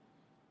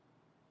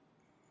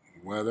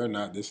whether or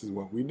not this is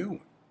what we're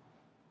doing.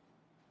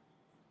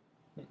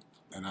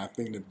 And I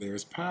think that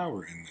there's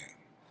power in that.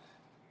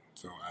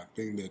 So I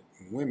think that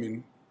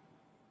women,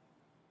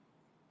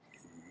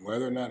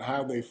 whether or not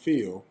how they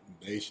feel,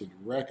 they should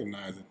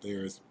recognize that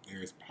there's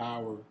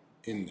power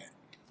in that.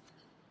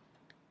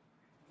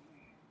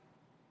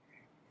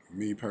 For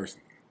me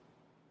personally.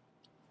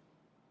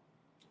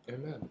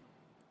 Amen.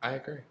 I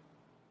agree.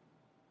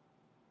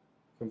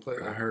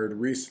 Completely. I heard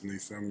recently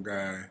some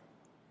guy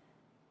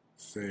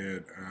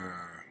said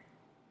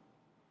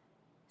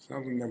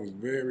something that was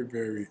very,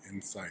 very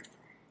insightful.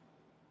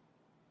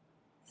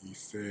 He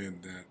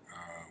said that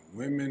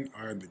women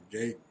are the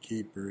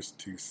gatekeepers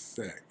to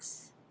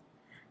sex.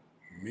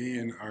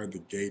 Men are the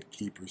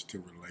gatekeepers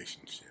to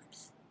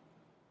relationships.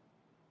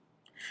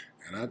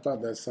 And I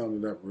thought that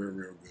summed it up real,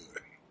 real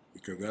good.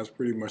 Because that's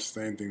pretty much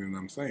the same thing that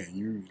I'm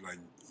saying.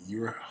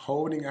 You're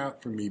holding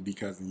out for me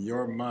because in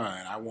your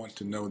mind, I want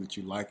to know that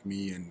you like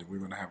me and that we're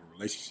going to have a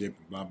relationship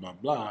and blah, blah,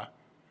 blah.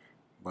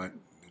 But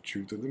the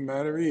truth of the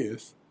matter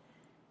is,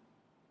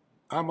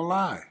 I'm a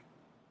lie.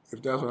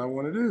 If that's what I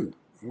want to do,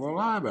 I'm going to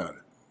lie about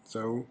it.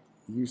 So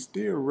you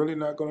still really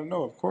not going to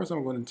know. Of course,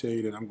 I'm going to tell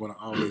you that I'm going to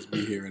always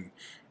be here and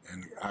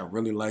I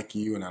really like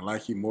you and I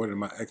like you more than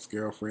my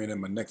ex-girlfriend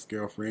and my next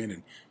girlfriend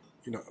and,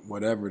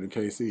 whatever the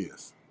case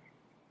is.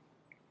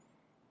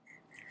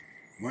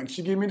 Once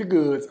you give me the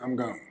goods, I'm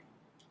gone.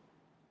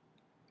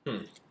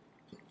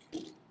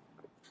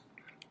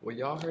 Well,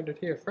 y'all heard it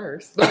here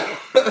first.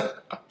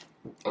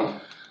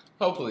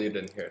 Hopefully you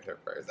didn't hear it here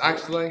first.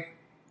 Actually,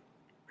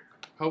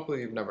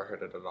 hopefully you've never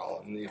heard it at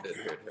all, and you did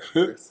hear it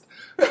here first.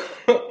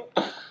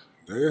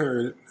 They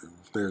heard it.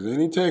 If there's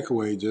any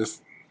takeaway,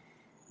 just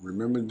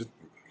remember,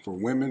 for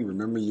women,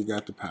 remember you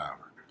got the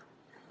power.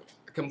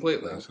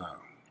 Completely. That's how.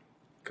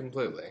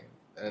 Completely.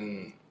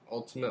 And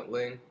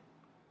ultimately,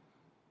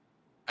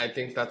 I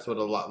think that's what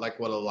a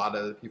lot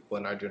of the people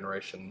in our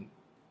generation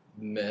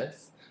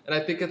miss. And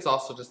I think it's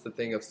also just the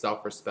thing of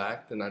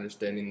self-respect and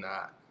understanding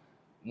that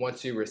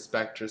once you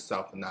respect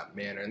yourself in that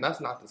manner, and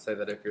that's not to say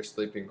that if you're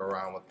sleeping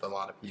around with a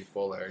lot of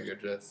people or you're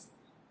just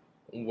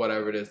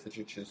whatever it is that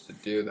you choose to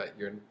do, that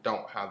you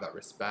don't have that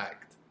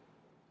respect.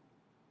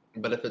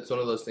 But if it's one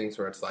of those things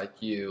where it's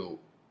like you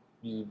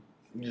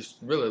just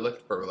really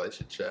look for a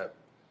relationship,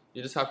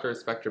 you just have to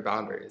respect your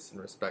boundaries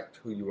and respect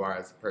who you are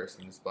as a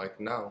person. Just like,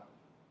 no.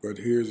 But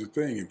here's the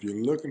thing. If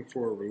you're looking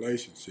for a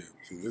relationship,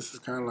 see, this is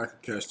kind of like a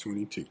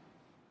catch-22.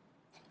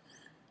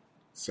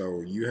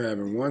 So you have,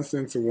 in one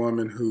sense, a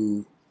woman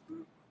who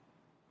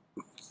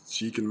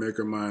she can make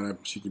her mind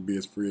up. She can be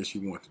as free as she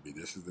wants to be.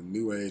 This is the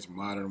new age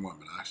modern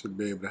woman. I should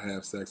be able to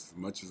have sex as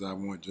much as I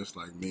want, just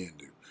like men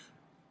do.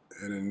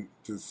 And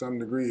to some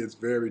degree, it's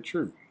very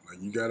true.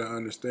 Like, you got to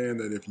understand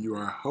that if you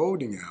are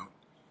holding out,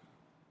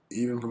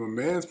 even from a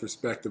man's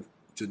perspective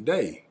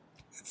today,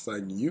 it's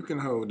like you can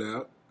hold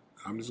out.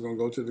 I'm just going to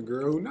go to the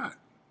girl who not.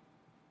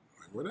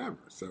 Like, whatever.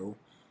 So,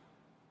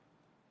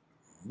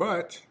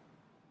 but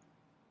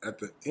at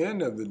the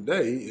end of the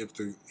day, if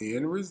the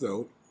end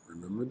result,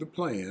 remember the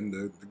plan,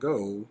 the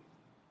goal,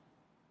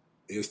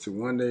 is to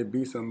one day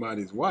be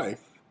somebody's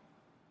wife,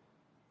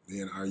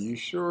 then are you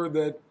sure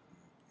that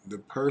the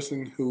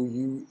person who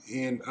you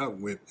end up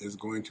with is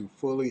going to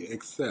fully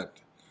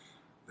accept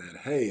that,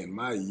 hey, in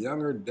my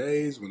younger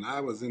days when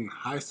I was in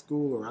high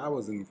school or I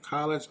was in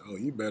college, oh,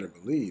 you better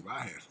believe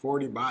I had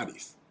 40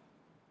 bodies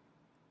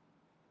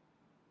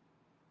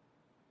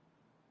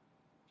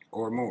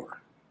or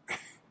more.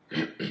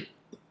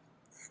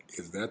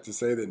 Is that to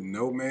say that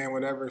no man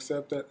would ever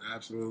accept that?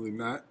 Absolutely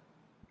not.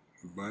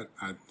 But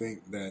I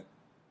think that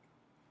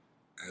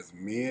as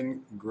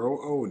men grow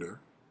older,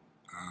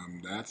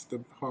 that's the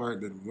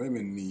part that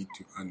women need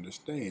to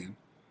understand.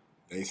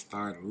 They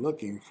start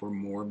looking for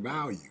more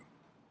value.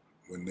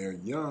 When they're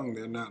young,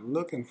 they're not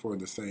looking for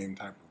the same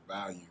type of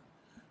value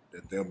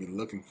that they'll be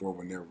looking for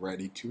when they're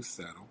ready to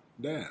settle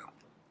down.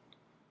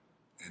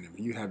 And if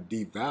you have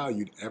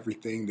devalued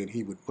everything that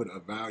he would put a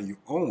value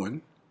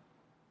on,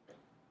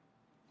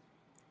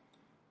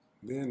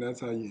 then that's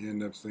how you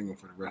end up single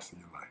for the rest of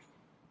your life.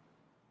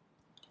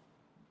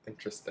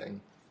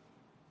 Interesting.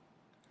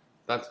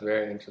 That's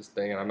very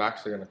interesting, and I'm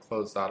actually going to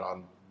close out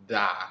on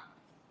that,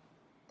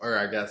 or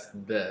I guess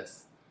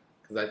this,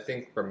 because I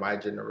think for my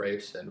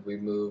generation, we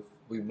move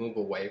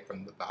away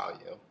from the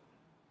value,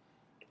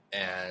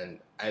 and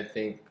I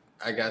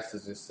guess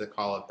it's just to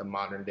call it the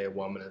modern day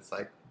woman. It's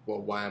like,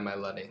 well, why am I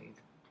letting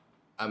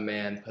a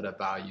man put a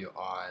value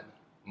on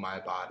my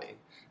body?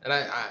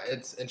 And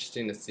it's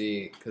interesting to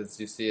see, because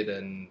you see it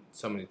in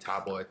so many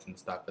tabloids and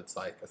stuff. It's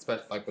like,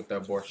 especially like with the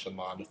abortion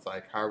law, it's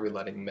like, how are we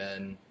letting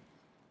men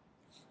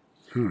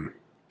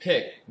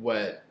pick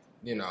what,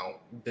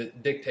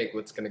 dictate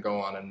what's going to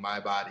go on in my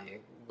body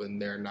when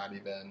they're not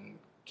even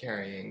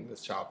carrying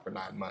this child for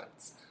 9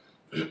 months?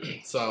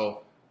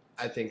 So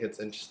I think it's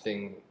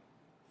interesting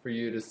for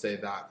you to say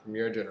that from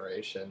your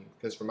generation,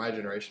 because for my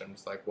generation, I'm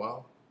just like,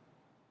 well,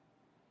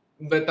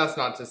 but that's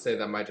not to say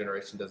that my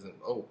generation doesn't,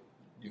 oh,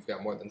 you've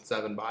got more than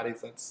 7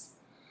 bodies,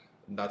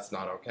 that's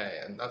not okay.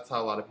 And that's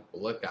how a lot of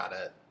people look at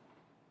it.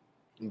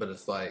 But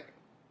it's like,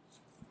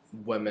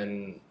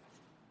 women,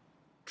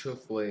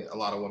 truthfully, a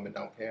lot of women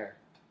don't care.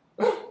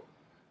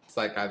 It's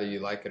like either you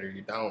like it or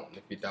you don't. And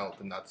if you don't,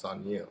 then that's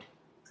on you.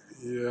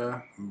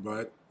 Yeah,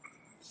 but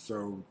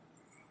so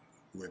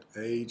with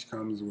age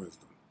comes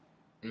wisdom.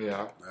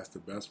 Yeah. That's the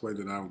best way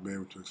that I would be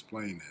able to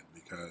explain that,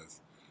 because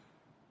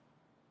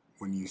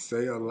when you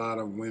say a lot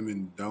of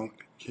women don't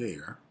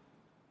care,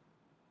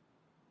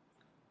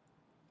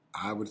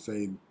 I would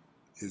say,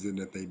 is it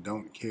that they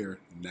don't care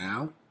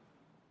now?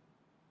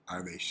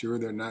 Are they sure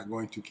they're not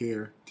going to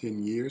care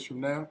 10 years from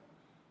now?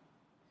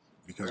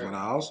 Because what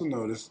I also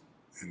noticed,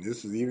 and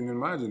this is even in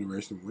my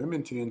generation,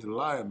 women tend to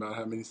lie about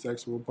how many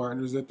sexual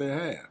partners that they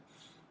have.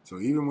 So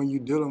even when you're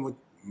dealing with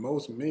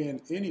most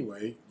men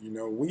anyway,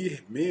 we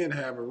men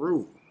have a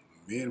rule.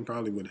 Men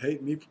probably would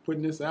hate me for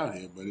putting this out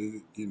here, but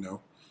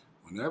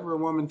whenever a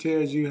woman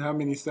tells you how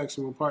many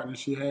sexual partners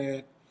she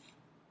had,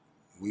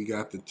 we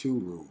got the 2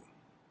 rule.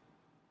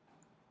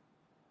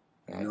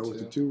 You know what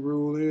the 2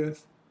 rule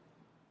is?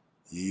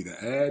 You either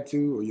add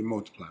 2 or you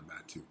multiply by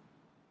 2.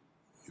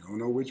 You don't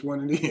know which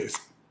one it is,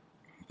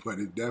 but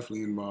it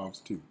definitely involves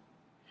 2.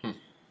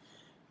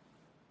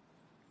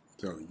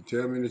 So you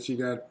tell me that you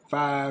got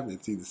 5,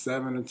 it's either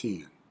 7 or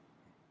 10.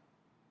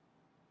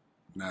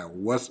 Now,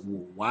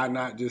 why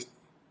not just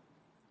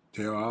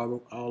tell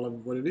all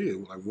of what it is?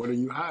 Like, what are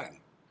you hiding?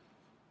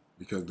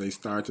 Because they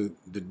start to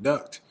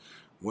deduct.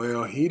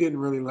 Well, he didn't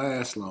really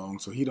last long,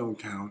 so he don't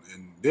count.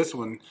 And this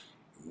one,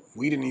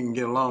 we didn't even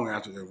get along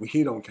after that.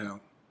 He don't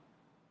count.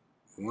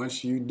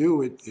 Once you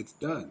do it, it's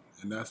done.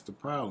 And that's the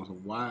problem. So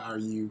why are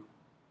you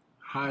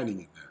hiding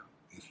it now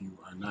if you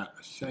are not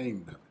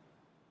ashamed of it?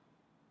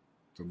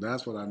 So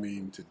that's what I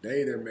mean.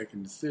 Today they're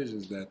making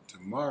decisions that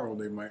tomorrow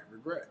they might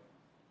regret,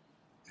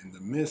 in the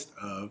midst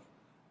of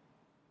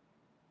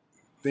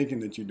thinking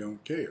that you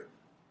don't care.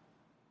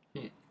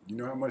 You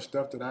know how much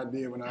stuff that I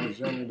did when I was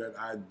younger that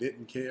I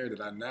didn't care,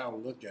 that I now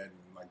look at,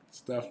 like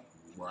stuff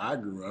where I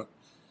grew up,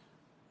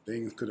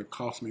 things could have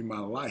cost me my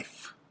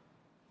life.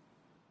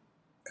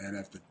 And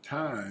at the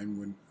time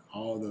when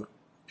all the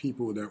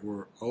people that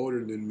were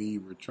older than me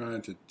were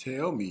trying to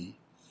tell me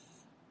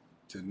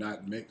to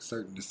not make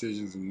certain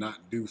decisions and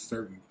not do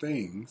certain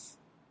things,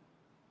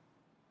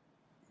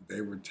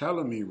 they were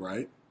telling me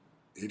right.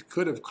 It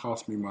could have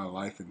cost me my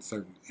life in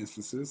certain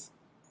instances,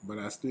 but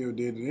I still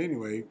did it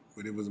anyway.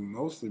 But it was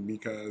mostly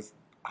because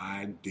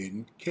I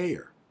didn't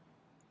care.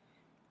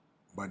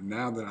 But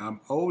now that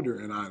I'm older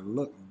and I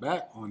look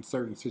back on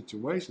certain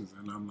situations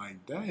and I'm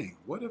like, dang,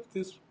 what if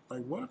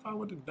I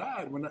would have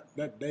died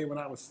that day when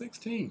I was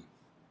 16?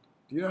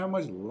 Do you know how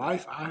much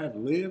life I have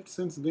lived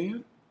since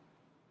then?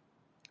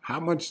 How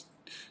much,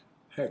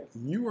 heck,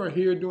 you are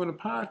here doing a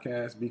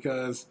podcast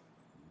because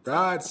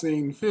God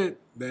seen fit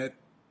that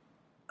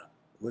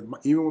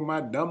even with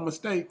my dumb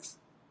mistakes,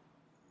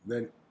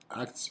 then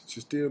I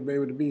should still be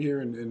able to be here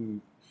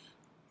and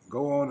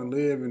go on and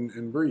live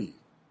and breathe.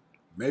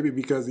 Maybe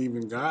because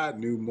even God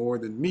knew more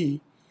than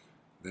me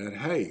that,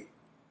 hey,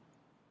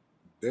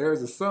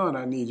 there's a son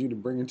I need you to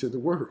bring into the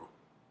world.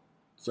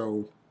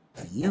 So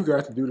you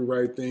got to do the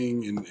right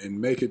thing and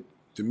make it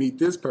to meet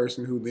this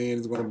person who then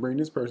is going to bring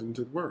this person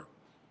into the world.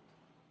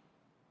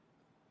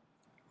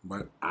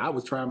 But I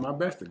was trying my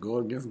best to go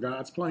against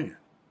God's plan.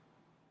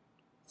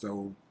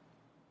 So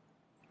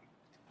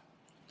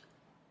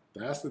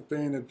that's the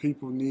thing that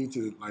people need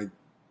to, like,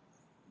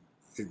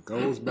 it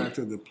goes back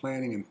to the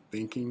planning and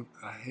thinking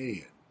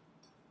ahead.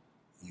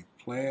 You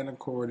plan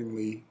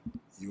accordingly.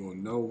 You will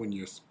know when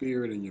your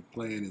spirit and your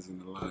plan is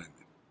in alignment.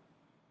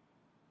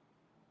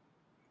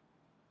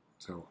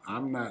 So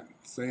I'm not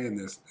saying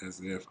this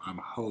as if I'm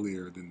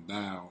holier than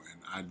thou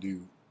and I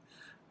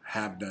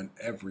have done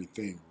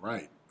everything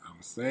right.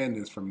 I'm saying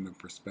this from the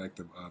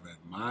perspective of, at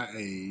my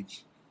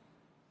age,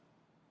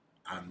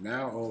 I'm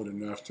now old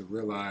enough to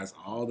realize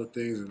all the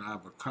things that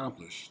I've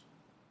accomplished,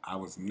 I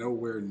was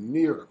nowhere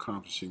near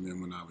accomplishing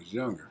them when I was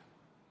younger.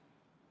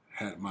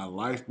 Had my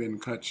life been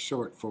cut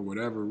short for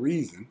whatever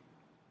reason,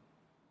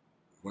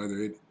 whether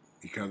it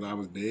because I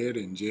was dead,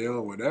 in jail,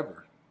 or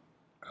whatever,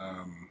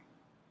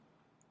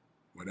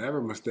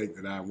 whatever mistake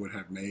that I would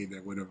have made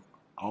that would have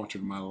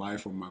altered my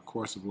life or my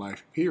course of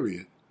life,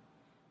 period,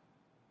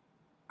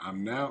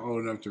 I'm now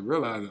old enough to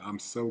realize that I'm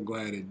so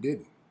glad it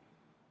didn't.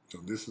 So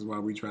this is why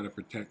we try to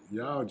protect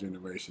y'all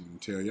generation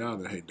and tell y'all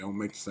that, hey, don't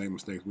make the same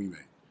mistakes we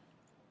made.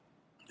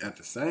 At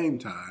the same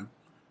time,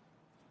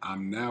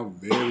 I'm now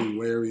very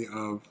wary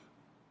of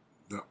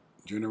the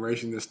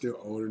generation that's still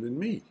older than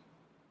me.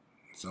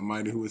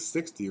 Somebody who is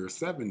 60 or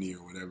 70 or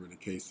whatever the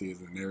case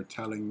is, and they're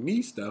telling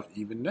me stuff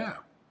even now.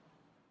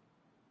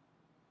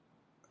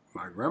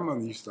 My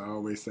grandmother used to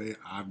always say,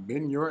 I've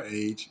been your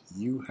age,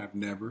 you have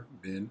never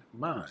been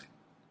mine.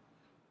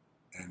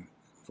 And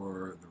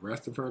for the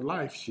rest of her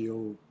life,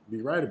 she'll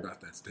be right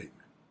about that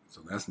statement.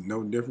 So that's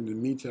no different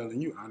than me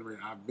telling you, Andre,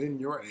 I've been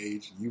your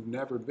age, you've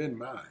never been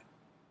mine.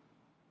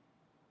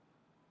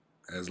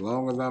 As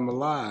long as I'm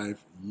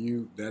alive,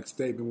 that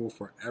statement will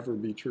forever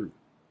be true.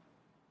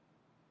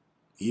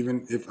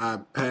 Even if I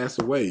pass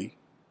away,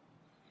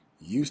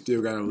 you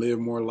still got to live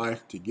more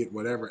life to get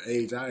whatever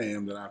age I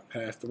am that I've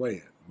passed away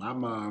at. My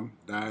mom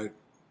died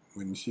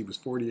when she was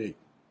 48.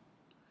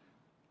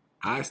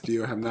 I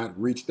still have not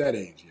reached that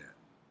age yet.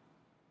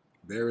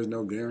 There is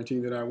no guarantee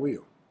that I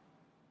will.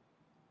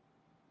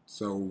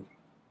 So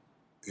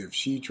if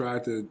she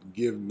tried to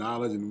give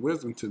knowledge and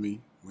wisdom to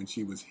me when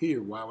she was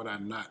here, why would I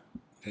not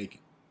take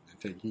it and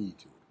take heed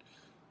to it?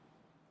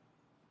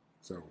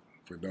 So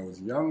for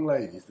those young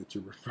ladies that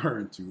you're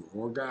referring to,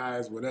 or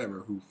guys, whatever,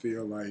 who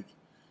feel like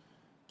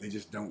they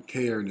just don't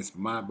care and it's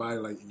my body,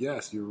 like,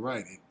 yes, you're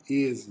right, it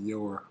is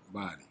your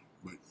body,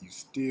 but you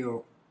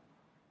still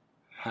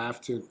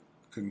have to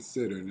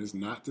consider, and it's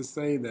not to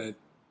say that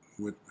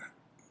with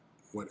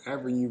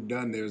whatever you've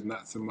done, there's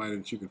not somebody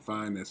that you can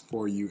find that's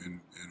for you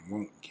and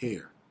won't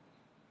care.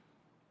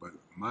 But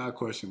my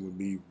question would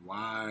be,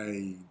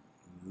 why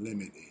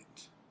limit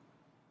it,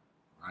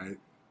 right?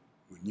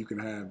 When you can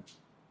have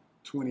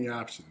 20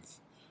 options,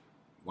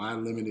 why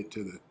limit it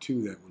to the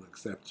 2 that will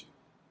accept you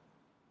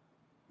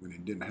when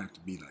it didn't have to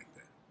be like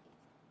that?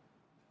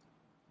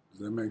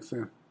 Does that make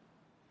sense?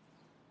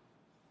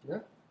 Yeah.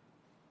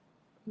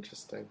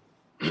 Interesting.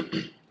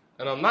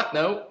 And on that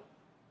note,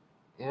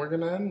 we're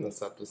going to end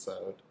this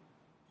episode.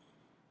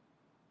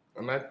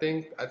 And I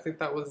think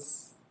that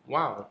was,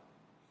 wow.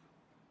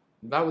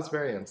 That was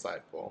very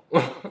insightful.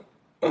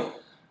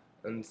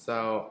 And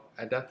so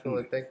I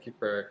definitely thank you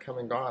for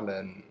coming on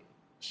and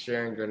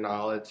sharing your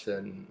knowledge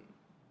and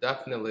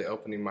definitely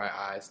opening my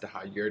eyes to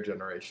how your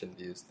generation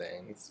views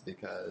things,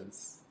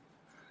 because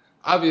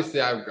obviously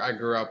I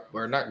grew up,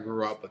 or not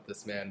grew up with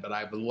this man, but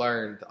I've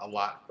learned a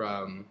lot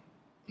from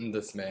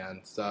this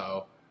man.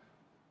 So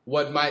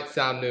what might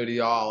sound new to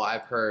y'all,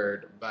 I've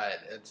heard, but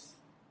it's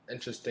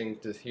interesting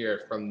to hear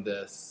it from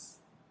this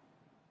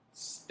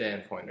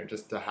standpoint, or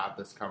just to have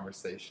this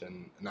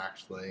conversation and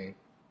actually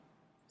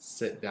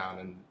sit down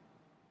and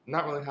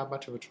not really have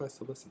much of a choice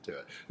to listen to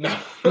it. No.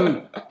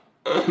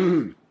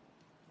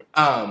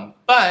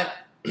 But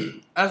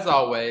as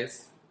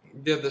always,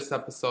 give this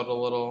episode a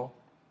little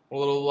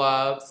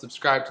love,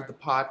 subscribe to the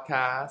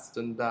podcast,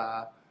 and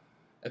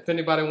if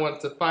anybody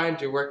wants to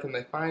find you, where can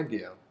they find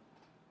you?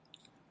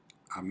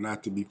 I'm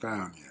not to be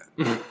found yet.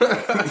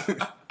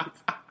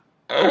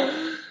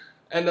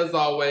 And as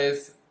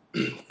always,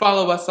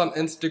 follow us on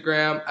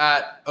Instagram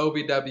at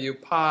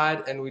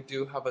OBWPod, and we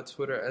do have a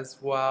Twitter as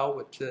well,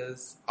 which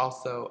is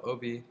also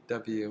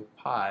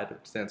OBWPod, which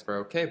stands for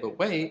okay, but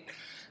wait.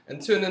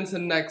 And tune into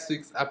next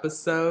week's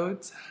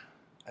episode,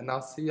 and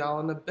I'll see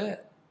y'all in a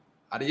bit.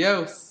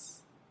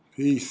 Adios.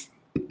 Peace.